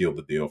really sealed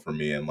the deal for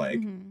me, and like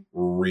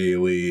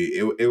really,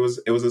 it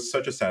was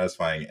such a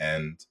satisfying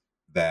end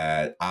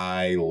that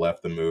I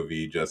left the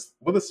movie just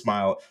with a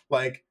smile.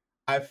 Like,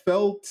 I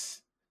felt...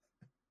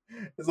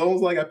 It's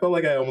almost like I felt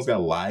like I almost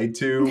got lied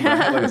to, but I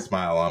had like a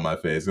smile on my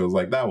face. It was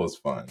like, that was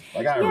fun.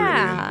 Like, I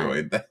really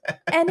enjoyed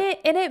that. And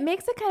it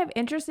makes it kind of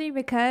interesting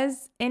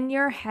because in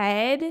your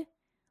head,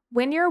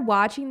 when you're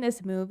watching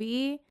this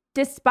movie,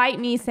 despite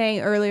me saying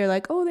earlier,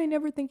 like, oh, they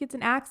never think it's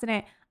an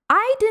accident,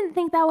 I didn't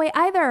think that way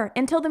either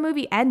until the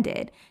movie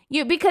ended.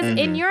 Because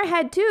in your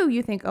head too,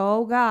 you think,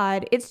 oh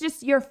God, it's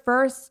just your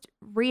first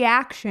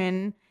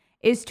reaction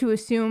is to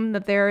assume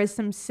that there is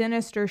some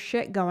sinister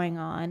shit going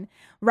on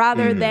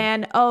rather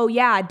than, oh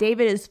yeah,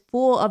 David is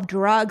full of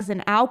drugs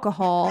and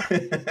alcohol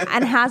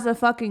and has a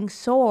fucking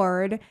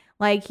sword.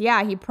 Like,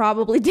 yeah, he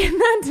probably did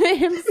that to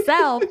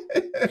himself.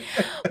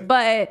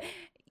 But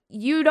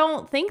you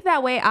don't think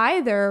that way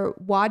either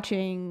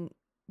watching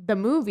the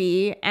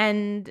movie.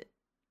 And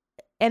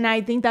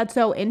I think that's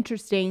so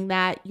interesting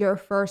that your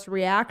first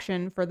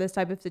reaction for this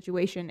type of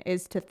situation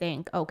is to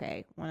think,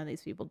 okay, one of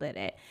these people did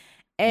it.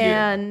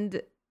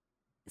 And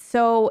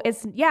so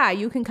it's, yeah,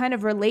 you can kind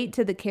of relate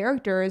to the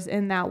characters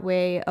in that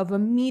way of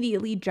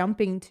immediately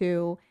jumping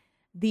to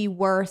the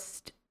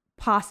worst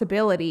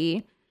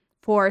possibility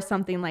for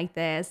something like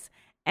this.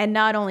 And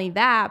not only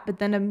that, but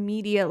then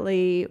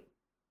immediately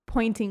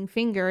pointing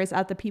fingers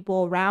at the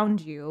people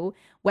around you,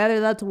 whether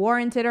that's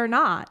warranted or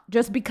not,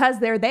 just because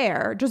they're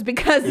there, just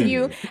because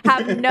you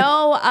have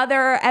no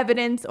other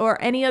evidence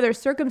or any other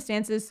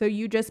circumstances. So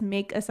you just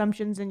make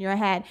assumptions in your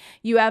head.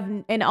 You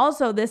have, and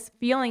also this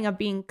feeling of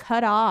being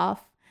cut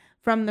off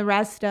from the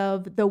rest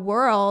of the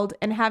world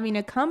and having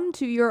to come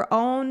to your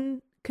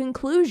own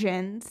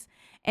conclusions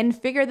and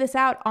figure this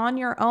out on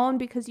your own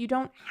because you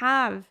don't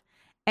have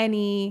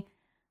any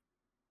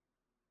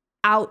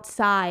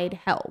outside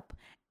help.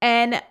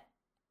 And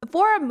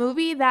for a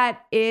movie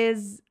that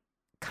is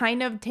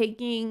kind of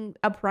taking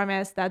a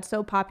premise that's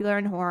so popular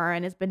in horror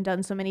and has been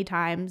done so many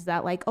times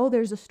that like, oh,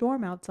 there's a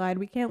storm outside,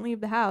 we can't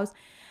leave the house.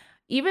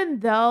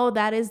 Even though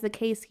that is the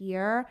case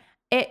here,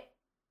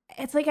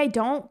 it's like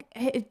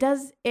it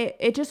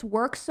just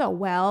works so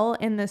well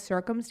in this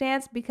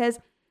circumstance because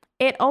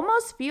it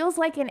almost feels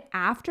like an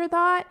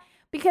afterthought,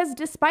 because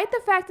despite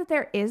the fact that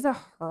there is a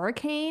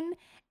hurricane,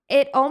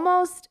 it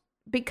almost,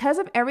 because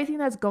of everything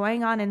that's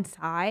going on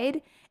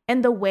inside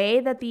and the way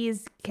that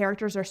these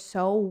characters are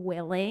so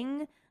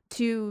willing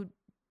to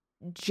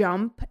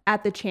jump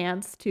at the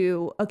chance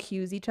to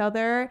accuse each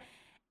other,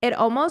 it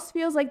almost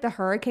feels like the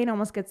hurricane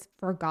almost gets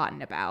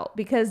forgotten about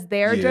because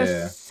they're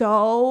just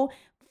so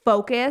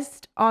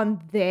focused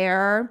on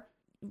their,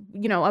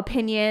 you know,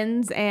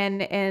 opinions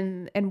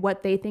and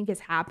what they think is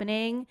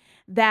happening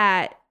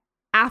that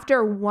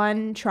after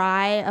one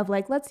try of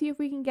like, let's see if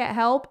we can get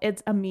help,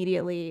 it's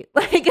immediately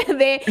like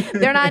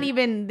they're not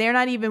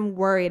even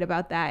worried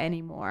about that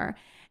anymore.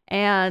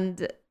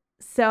 And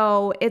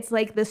so it's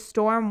like the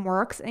storm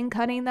works in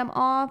cutting them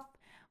off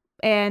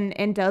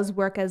and does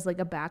work as like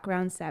a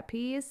background set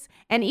piece.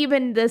 And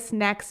even this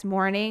next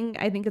morning,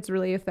 I think it's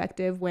really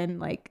effective when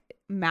like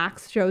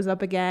Max shows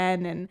up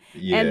again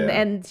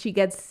and she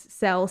gets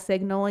cell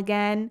signal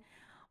again.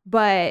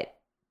 But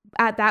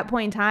at that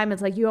point in time,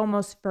 it's like you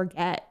almost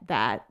forget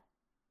that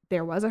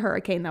there was a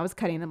hurricane that was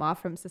cutting them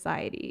off from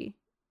society.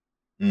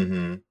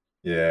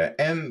 Yeah.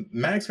 And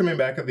Max coming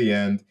back at the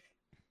end,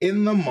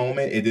 in the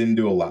moment, it didn't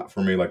do a lot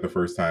for me like the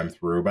first time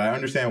through, but I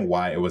understand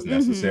why it was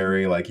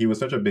necessary. Like, he was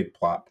such a big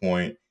plot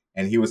point,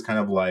 and he was kind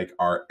of like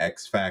our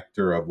X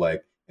factor of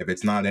like, if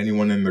it's not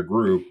anyone in the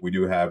group, we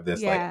do have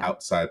this like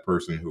outside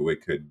person who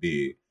it could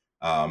be.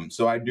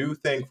 So I do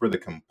think for the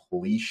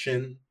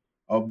completion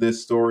of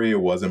this story, it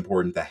was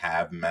important to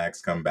have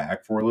Max come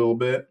back for a little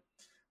bit.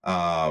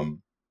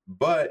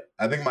 But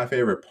I think my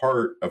favorite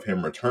part of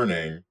him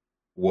returning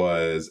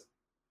was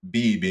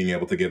B being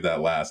able to give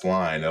that last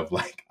line of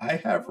like, I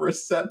have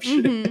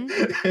reception.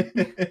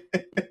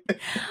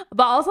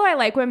 But also I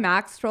like when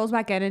Max strolls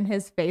back in and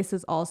his face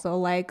is also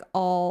like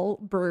all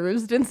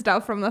bruised and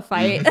stuff from the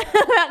fight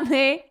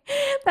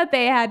that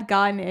they had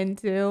gotten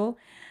into.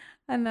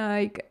 And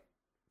like,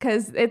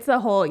 because it's a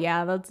whole,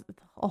 that's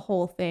a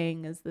whole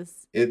thing is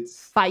this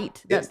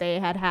fight that they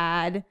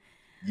had.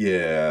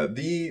 Yeah,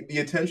 the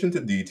attention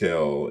to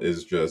detail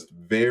is just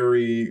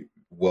very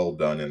well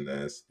done in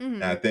this.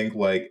 And I think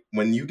like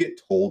when you get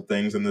told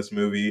things in this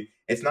movie,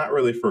 it's not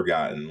really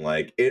forgotten.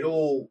 Like,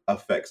 it'll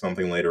affect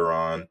something later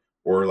on,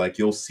 or like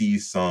you'll see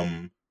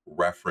some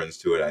reference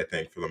to it, I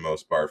think, for the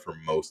most part, for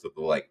most of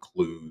the like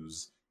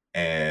clues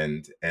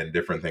and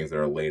different things that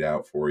are laid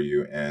out for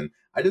you. And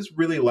I just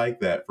really like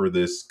that for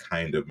this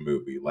kind of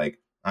movie. Like,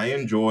 I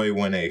enjoy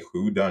when a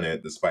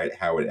whodunit, despite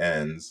how it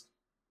ends,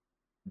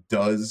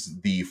 does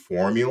the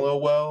formula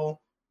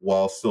well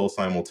while still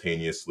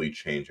simultaneously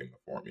changing the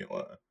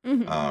formula.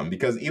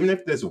 Because even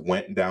if this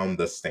went down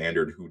the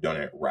standard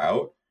whodunit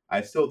route,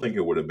 I still think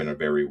it would have been a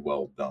very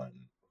well done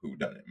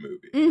whodunit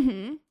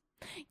movie.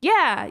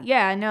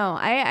 Yeah, no,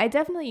 I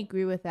definitely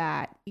agree with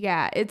that.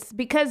 Yeah, it's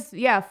because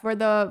for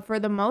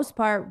the most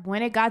part,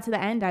 when it got to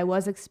the end, I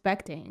was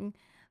expecting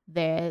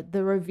the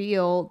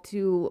reveal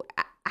to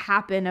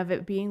happen of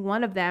it being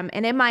one of them.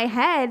 And in my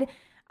head,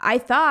 I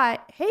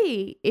thought,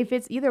 hey, if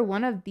it's either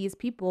one of these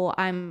people,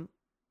 I'm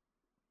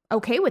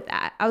okay with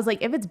that. I was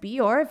like, if it's B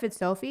or if it's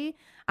Sophie,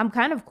 I'm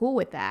kind of cool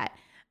with that.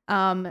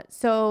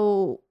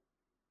 So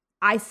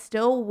I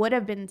still would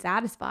have been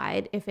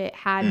satisfied if it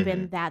had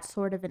been that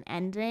sort of an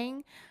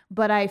ending.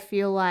 But I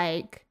feel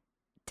like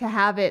to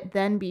have it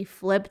then be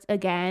flipped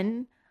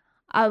again,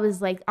 I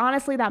was like,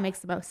 honestly, that makes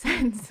the most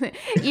sense.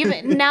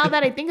 Even now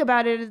that I think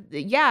about it,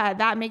 yeah,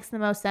 that makes the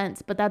most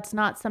sense. But that's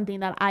not something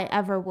that I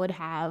ever would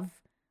have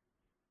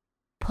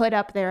put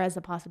up there as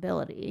a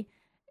possibility,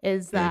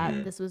 is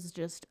that this was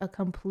just a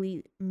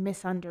complete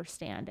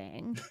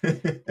misunderstanding.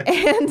 But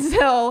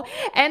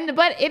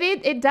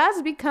it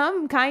does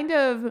become kind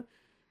of,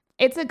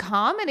 it's a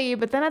comedy,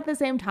 but then at the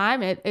same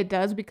time, it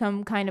does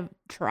become kind of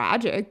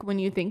tragic when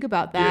you think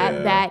about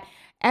that, that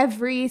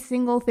every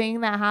single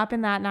thing that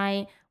happened that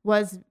night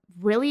was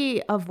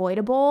really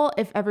avoidable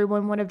if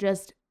everyone would have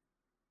just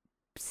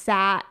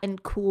sat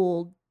and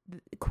cooled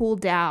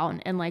down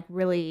and like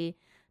really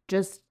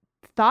just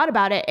thought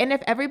about it. And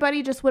if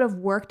everybody just would have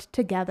worked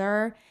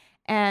together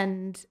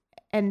and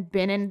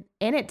been in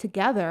it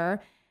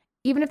together,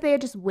 even if they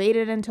had just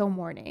waited until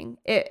morning,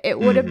 it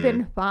would have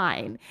been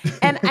fine.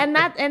 And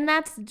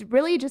that's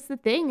really just the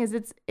thing, is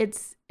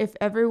it's if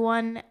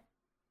everyone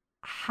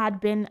had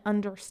been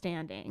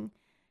understanding,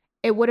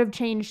 it would have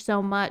changed so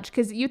much.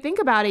 Because you think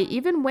about it,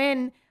 even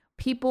when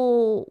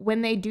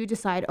they do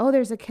decide, oh,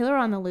 there's a killer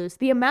on the loose,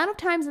 the amount of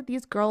times that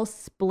these girls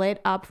split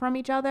up from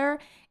each other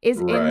is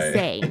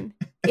insane.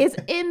 Is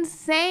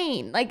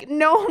insane. Like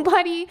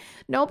nobody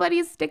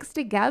sticks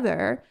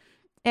together.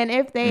 And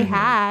if they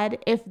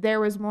if there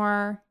was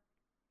more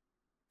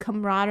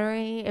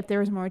camaraderie, if there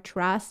was more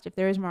trust, if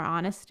there was more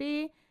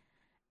honesty,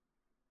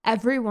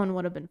 everyone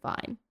would have been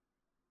fine.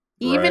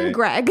 Even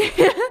Greg.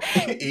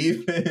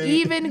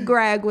 even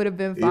Greg would have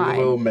been fine. Even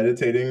little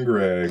meditating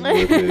Greg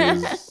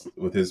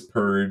with his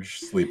purge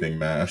sleeping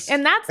mask.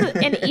 And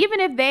even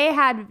if they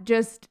had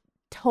just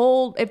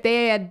if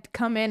they had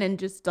come in and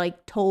just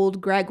like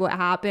told Greg what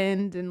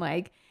happened and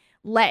like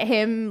let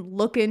him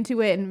look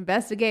into it and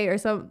investigate or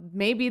something,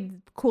 maybe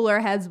cooler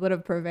heads would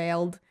have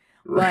prevailed.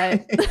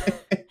 But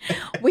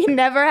we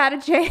never had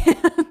a chance.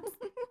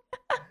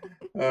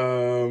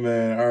 Oh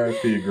man,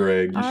 R.I.P.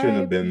 Greg. You shouldn't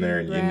have been there,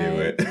 and you knew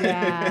it.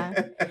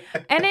 Yeah.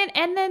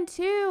 And then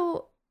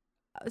too,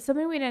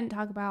 something we didn't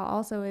talk about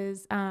also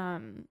is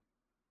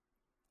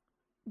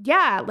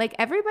like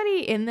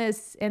everybody in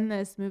this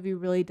movie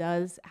really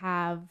does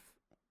have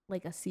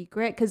like a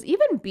secret, because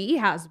even B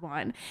has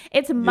one.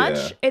 It's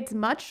much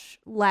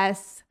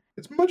less.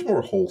 It's much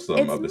more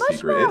wholesome of a secret.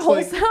 It's much more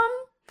wholesome.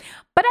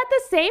 But at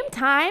the same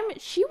time,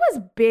 she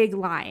was big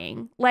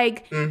lying.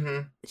 Like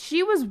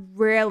she was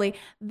really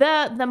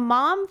the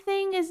mom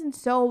thing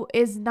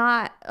is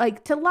not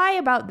like, to lie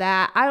about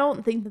that. I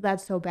don't think that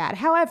that's so bad.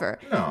 However,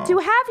 to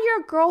have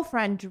your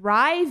girlfriend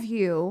drive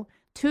you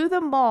to the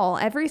mall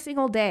every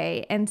single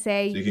day and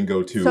say so you can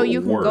go to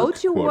work,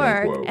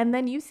 unquote. And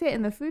then you sit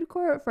in the food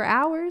court for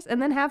hours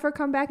and then have her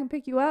come back and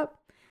pick you up.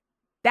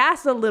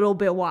 That's a little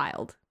bit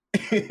wild.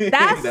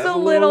 That's a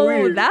little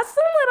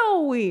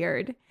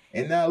weird.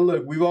 And now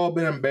look, we've all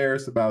been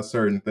embarrassed about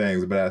certain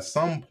things, but at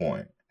some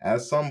point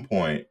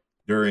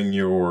during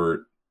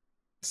your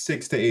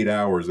 6 to 8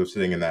 hours of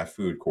sitting in that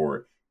food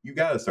court, you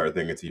got to start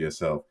thinking to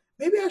yourself,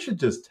 maybe I should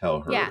just tell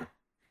her. Yeah.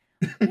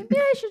 Maybe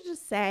I should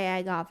just say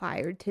I got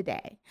fired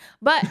today.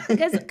 But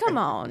because come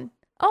on,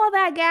 all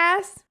that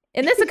gas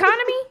in this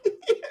economy?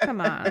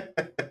 Yeah.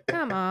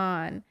 Come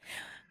on.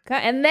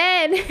 And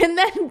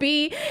then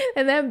B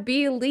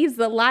leaves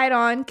the light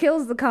on,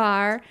 kills the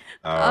car.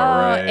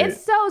 Right.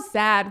 It's so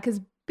sad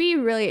because B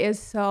really is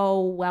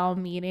so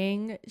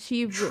well-meaning.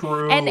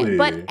 Truly.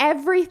 But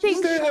everything.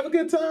 She's gonna have a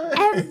good time.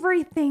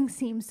 Everything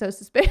seems so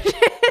suspicious.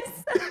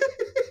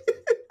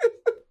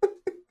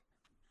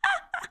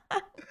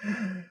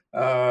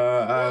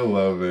 I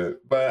love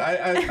it. But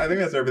I think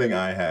that's everything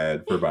I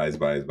had for Bodies,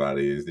 Bodies,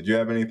 Bodies. Did you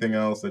have anything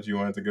else that you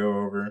wanted to go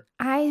over?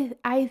 I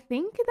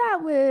think that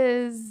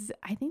was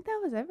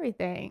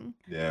everything.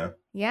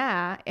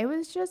 Yeah, it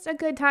was just a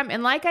good time.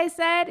 And like I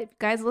said, if you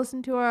guys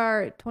listen to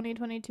our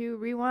 2022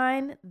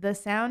 rewind, the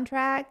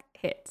soundtrack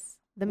hits.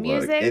 The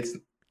music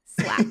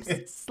slaps.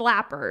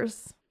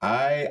 Slappers.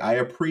 I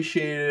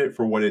appreciated it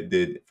for what it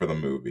did for the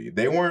movie.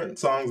 They weren't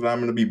songs that I'm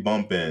going to be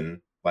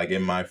bumping like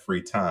in my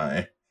free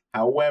time.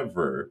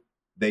 However,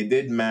 they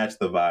did match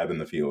the vibe and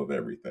the feel of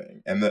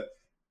everything. And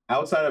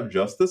outside of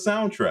just the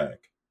soundtrack,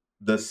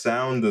 the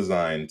sound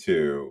design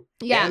too.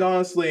 Yeah. And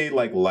honestly,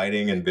 like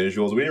lighting and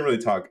visuals. We didn't really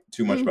talk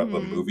too much about the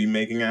movie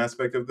making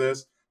aspect of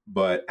this,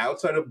 but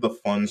outside of the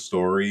fun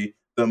story,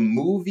 the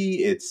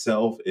movie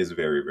itself is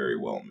very, very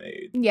well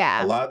made.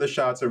 Yeah. A lot of the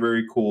shots are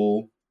very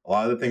cool. A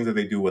lot of the things that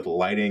they do with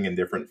lighting and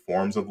different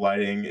forms of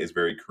lighting is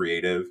very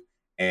creative.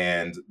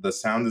 And the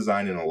sound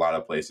design in a lot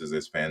of places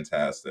is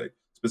fantastic.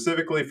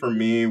 Specifically for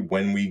me,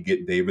 when we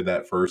get David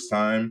that first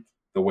time,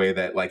 the way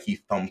that like he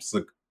thumps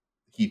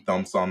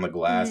on the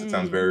glass, it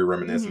sounds very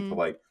reminiscent to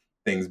like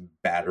things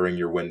battering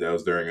your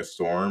windows during a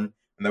storm.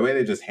 And And the way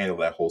they just handle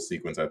that whole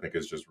sequence, I think,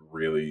 is just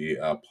really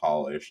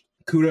polished.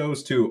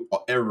 Kudos to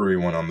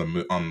everyone on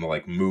the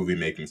like movie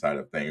making side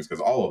of things, because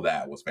all of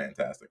that was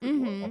fantastic as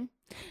well.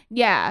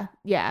 Yeah,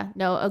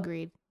 no,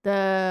 agreed.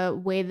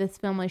 The way this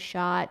film was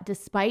shot,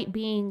 despite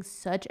being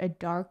such a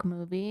dark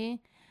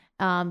movie,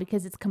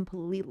 because it's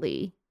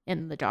completely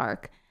in the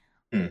dark,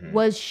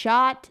 was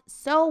shot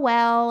so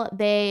well.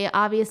 The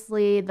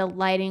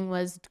lighting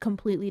was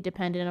completely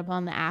dependent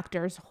upon the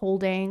actors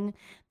holding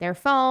their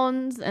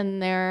phones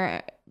and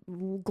their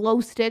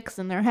glow sticks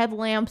and their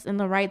headlamps in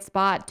the right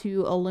spot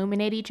to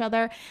illuminate each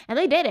other, and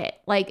they did it.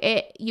 Like,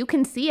 you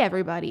can see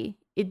everybody.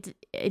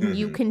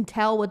 You can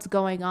tell what's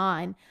going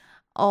on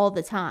all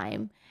the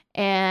time.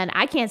 And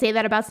I can't say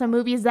that about some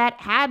movies that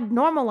had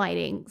normal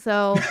lighting.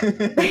 So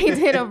they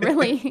did a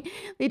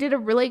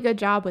really good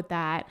job with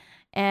that.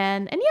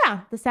 And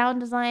yeah, the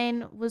sound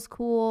design was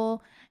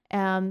cool.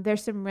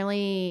 There's some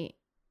really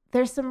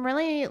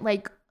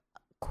like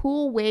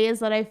cool ways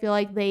that I feel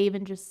like they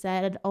even just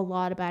said a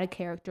lot about a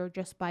character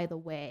just by the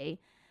way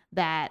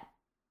that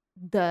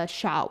the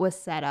shot was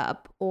set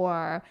up,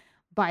 or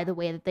by the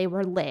way that they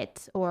were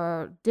lit,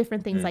 or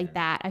different things like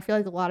that. I feel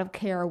like a lot of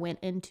care went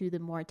into the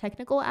more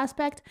technical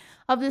aspect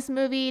of this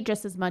movie,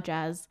 just as much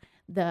as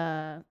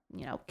the,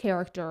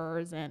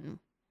 characters and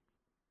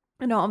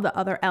all of the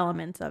other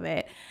elements of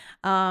it.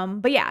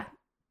 But yeah,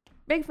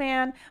 big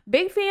fan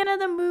of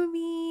the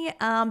movie,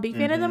 big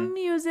fan of the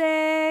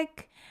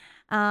music.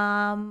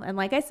 And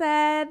like I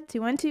said,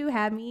 212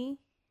 had me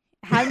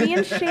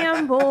in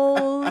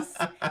shambles.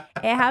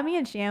 It had me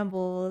in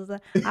shambles.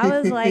 I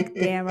was like,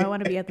 damn, I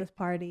want to be at this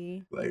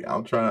party. Like,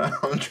 I'm trying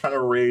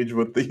to rage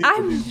with these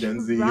Gen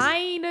Zs. I'm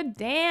trying to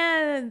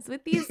dance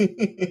with these.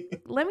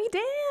 Let me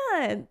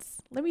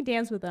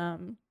dance with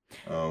them.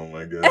 Oh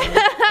my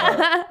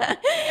god.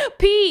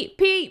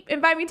 Pete,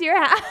 invite me to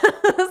your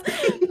house.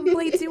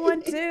 Complete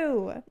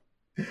 212.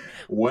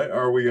 What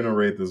are we gonna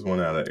rate this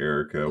one out of,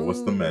 Erica?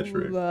 What's the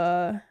metric?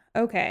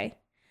 Okay,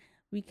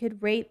 we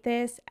could rate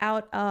this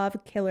out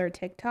of killer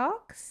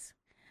TikToks.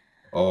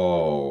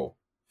 Oh,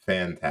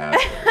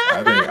 fantastic!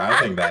 I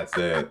think that's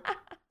it.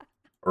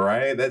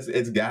 Right?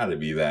 It's got to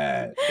be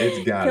that.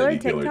 It's got to be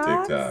killer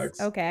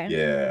TikToks. Okay.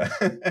 Yeah.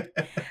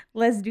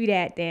 Let's do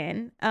that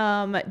then.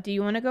 Do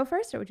you want to go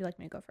first, or would you like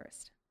me to go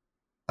first?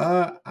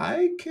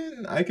 I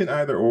can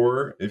either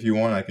or. If you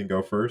want, I can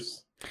go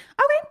first.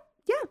 Okay.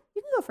 Yeah,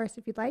 you can go first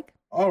if you'd like.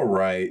 All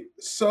right.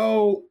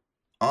 So,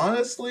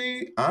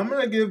 honestly, I'm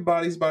going to give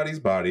Bodies 5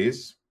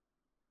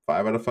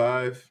 out of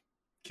 5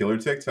 killer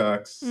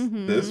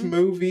TikToks. This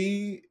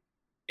movie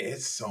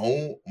is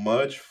so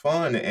much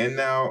fun. And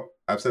now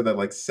I've said that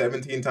like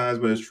 17 times,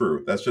 but it's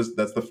true. That's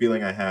the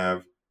feeling I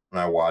have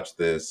when I watch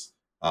this.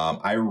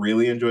 I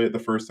really enjoyed it the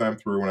first time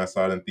through when I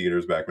saw it in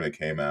theaters back when it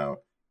came out.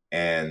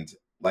 And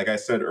like I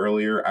said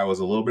earlier, I was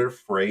a little bit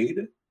afraid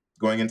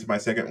going into my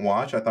second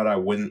watch. I thought I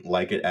wouldn't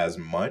like it as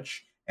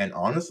much. And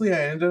honestly,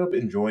 I ended up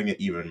enjoying it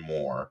even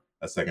more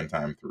a second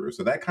time through.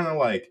 So that kind of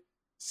like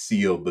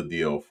sealed the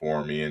deal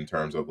for me in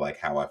terms of like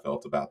how I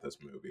felt about this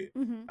movie.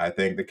 I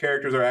think the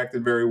characters are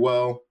acted very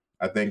well.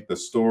 I think the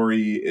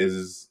story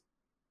is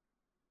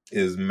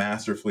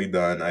masterfully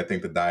done. I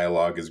think the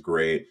dialogue is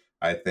great.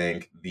 I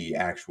think the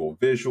actual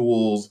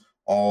visuals,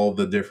 all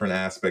the different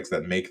aspects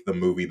that make the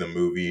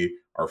movie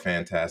are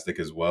fantastic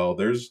as well.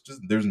 There's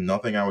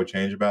nothing I would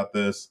change about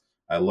this.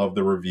 I love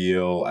the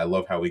reveal. I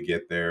love how we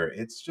get there.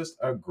 It's just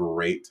a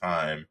great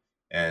time.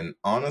 And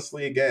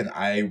honestly, again,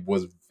 I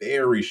was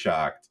very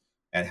shocked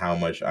at how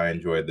much I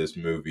enjoyed this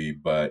movie,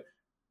 but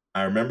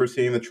I remember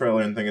seeing the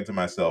trailer and thinking to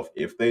myself,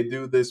 if they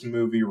do this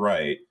movie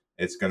right,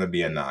 it's going to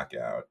be a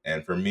knockout.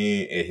 And for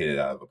me, it hit it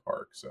out of the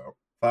park. So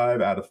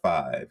 5 out of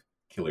 5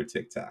 killer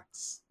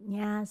TikToks.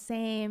 Yeah,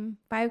 same.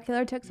 5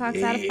 killer TikToks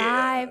out of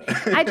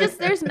 5.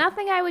 There's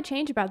nothing I would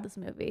change about this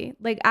movie.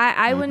 Like,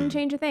 I wouldn't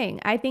change a thing.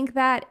 I think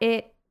that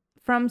it,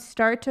 from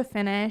start to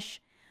finish,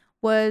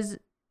 was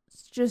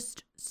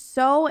just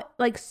so,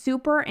 like,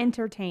 super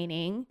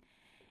entertaining.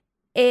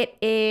 It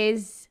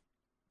is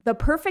the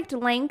perfect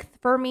length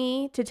for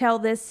me to tell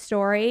this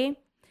story.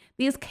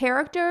 These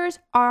characters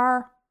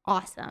are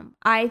awesome.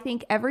 I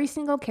think every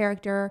single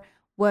character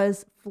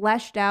was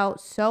fleshed out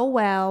so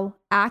well,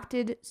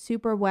 acted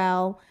super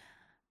well,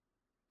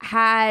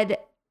 had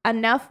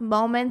enough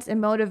moments and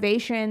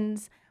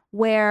motivations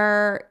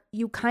where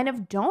you kind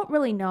of don't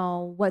really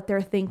know what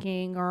they're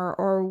thinking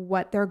or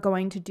what they're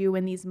going to do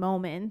in these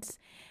moments,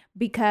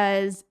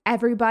 because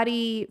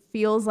everybody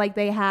feels like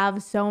they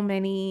have so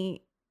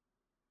many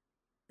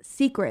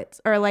secrets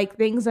or like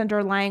things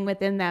underlying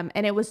within them.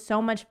 And it was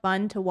so much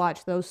fun to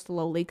watch those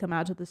slowly come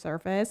out to the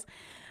surface.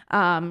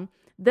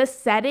 The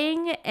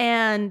setting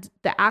and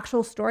the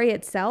actual story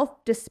itself,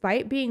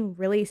 despite being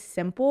really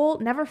simple,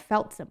 never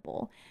felt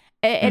simple.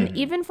 And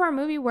even for a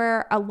movie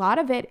where a lot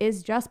of it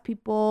is just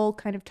people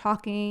kind of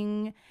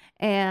talking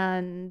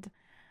and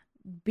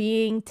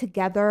being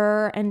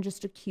together and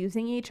just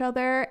accusing each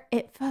other,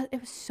 it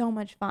was so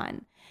much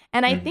fun.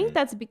 And I think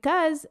that's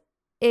because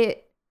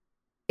it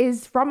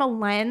is from a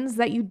lens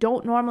that you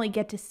don't normally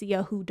get to see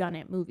a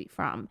whodunit movie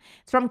from.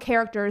 It's from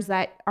characters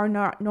that are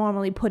not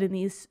normally put in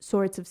these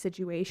sorts of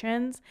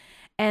situations.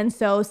 And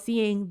so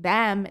seeing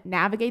them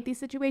navigate these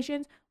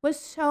situations was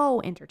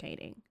so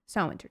entertaining.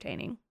 So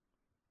entertaining.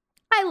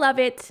 I love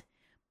it.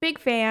 Big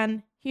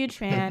fan. Huge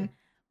fan.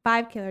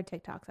 5 killer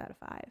TikToks out of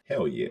 5.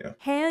 Hell yeah.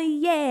 Hell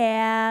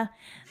yeah.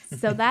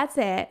 So that's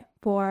it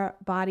for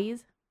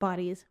Bodies,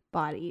 Bodies,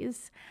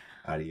 Bodies.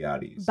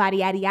 Addy-addies.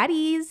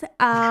 Body-addies.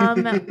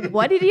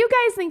 What did you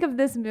guys think of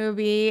this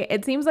movie?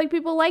 It seems like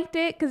people liked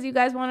it because you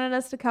guys wanted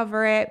us to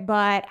cover it,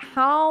 but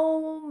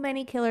how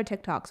many killer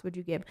TikToks would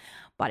you give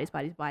Bodies,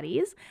 Bodies,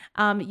 Bodies?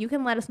 You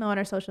can let us know on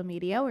our social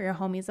media. We're your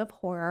homies of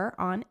horror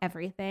on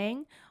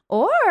everything.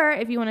 Or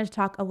if you wanted to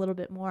talk a little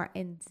bit more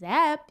in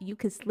depth, you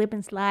could slip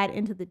and slide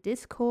into the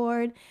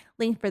Discord.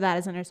 Link for that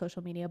is in our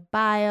social media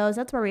bios.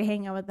 That's where we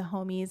hang out with the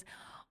homies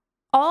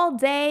all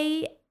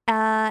day,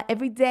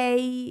 every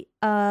day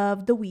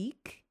of the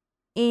week.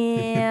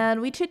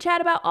 And we chit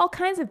chat about all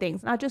kinds of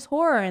things, not just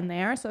horror in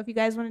there. So if you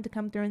guys wanted to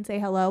come through and say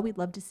hello, we'd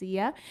love to see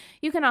you.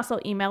 You can also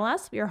email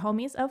us. We are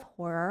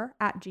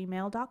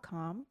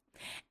homiesofhorror@gmail.com.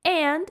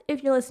 And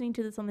if you're listening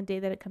to this on the day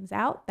that it comes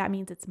out, that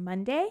means it's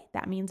Monday.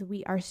 That means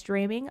we are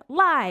streaming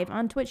live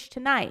on Twitch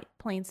tonight,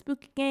 playing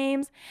spooky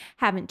games,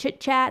 having chit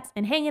chats,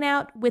 and hanging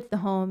out with the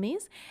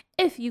homies.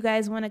 If you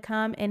guys want to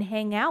come and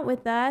hang out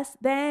with us,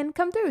 then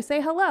come through,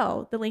 say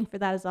hello. The link for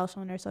that is also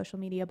in our social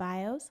media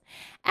bios.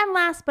 And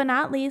last but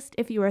not least,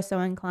 if you are so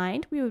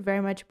inclined, we would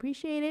very much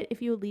appreciate it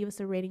if you would leave us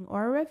a rating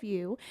or a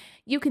review.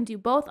 You can do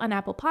both on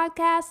Apple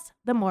Podcasts.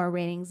 The more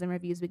ratings and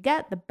reviews we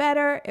get, the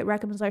better. It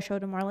recommends our show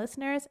to more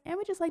listeners, and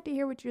we just like to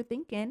hear what you're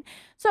thinking.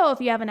 So if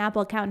you have an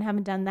Apple account and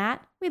haven't done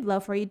that, we'd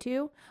love for you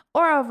to.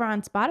 Or over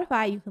on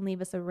Spotify, you can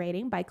leave us a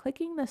rating by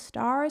clicking the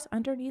stars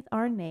underneath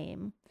our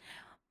name.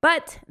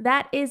 But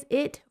that is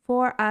it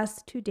for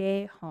us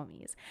today,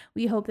 homies.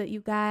 We hope that you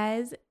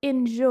guys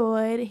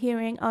enjoyed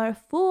hearing our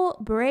full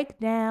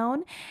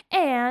breakdown,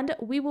 and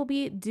we will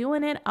be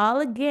doing it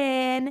all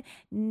again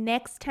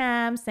next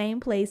time, same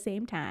place,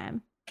 same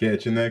time.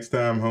 Catch you next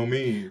time,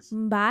 homies.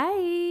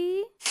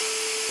 Bye.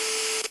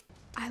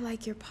 I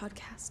like your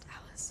podcast,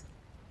 Alice.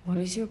 What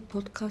is your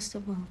podcast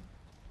about?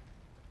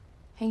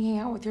 Hanging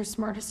out with your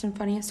smartest and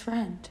funniest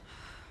friend.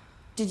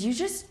 Did you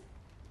just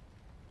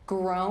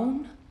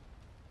groan?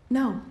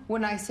 No,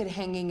 when I said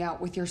hanging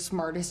out with your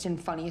smartest and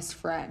funniest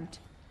friend.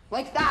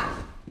 Like that.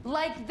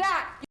 Like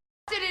that.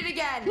 You did it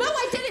again. No,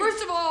 I didn't.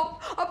 First of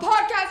all, a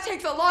podcast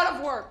takes a lot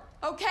of work,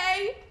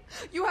 okay?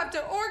 You have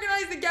to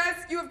organize the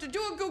guests, you have to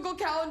do a Google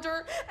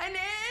Calendar, and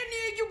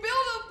you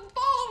build a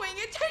following.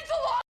 It takes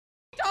a long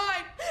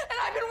time, and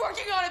I've been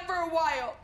working on it for a while.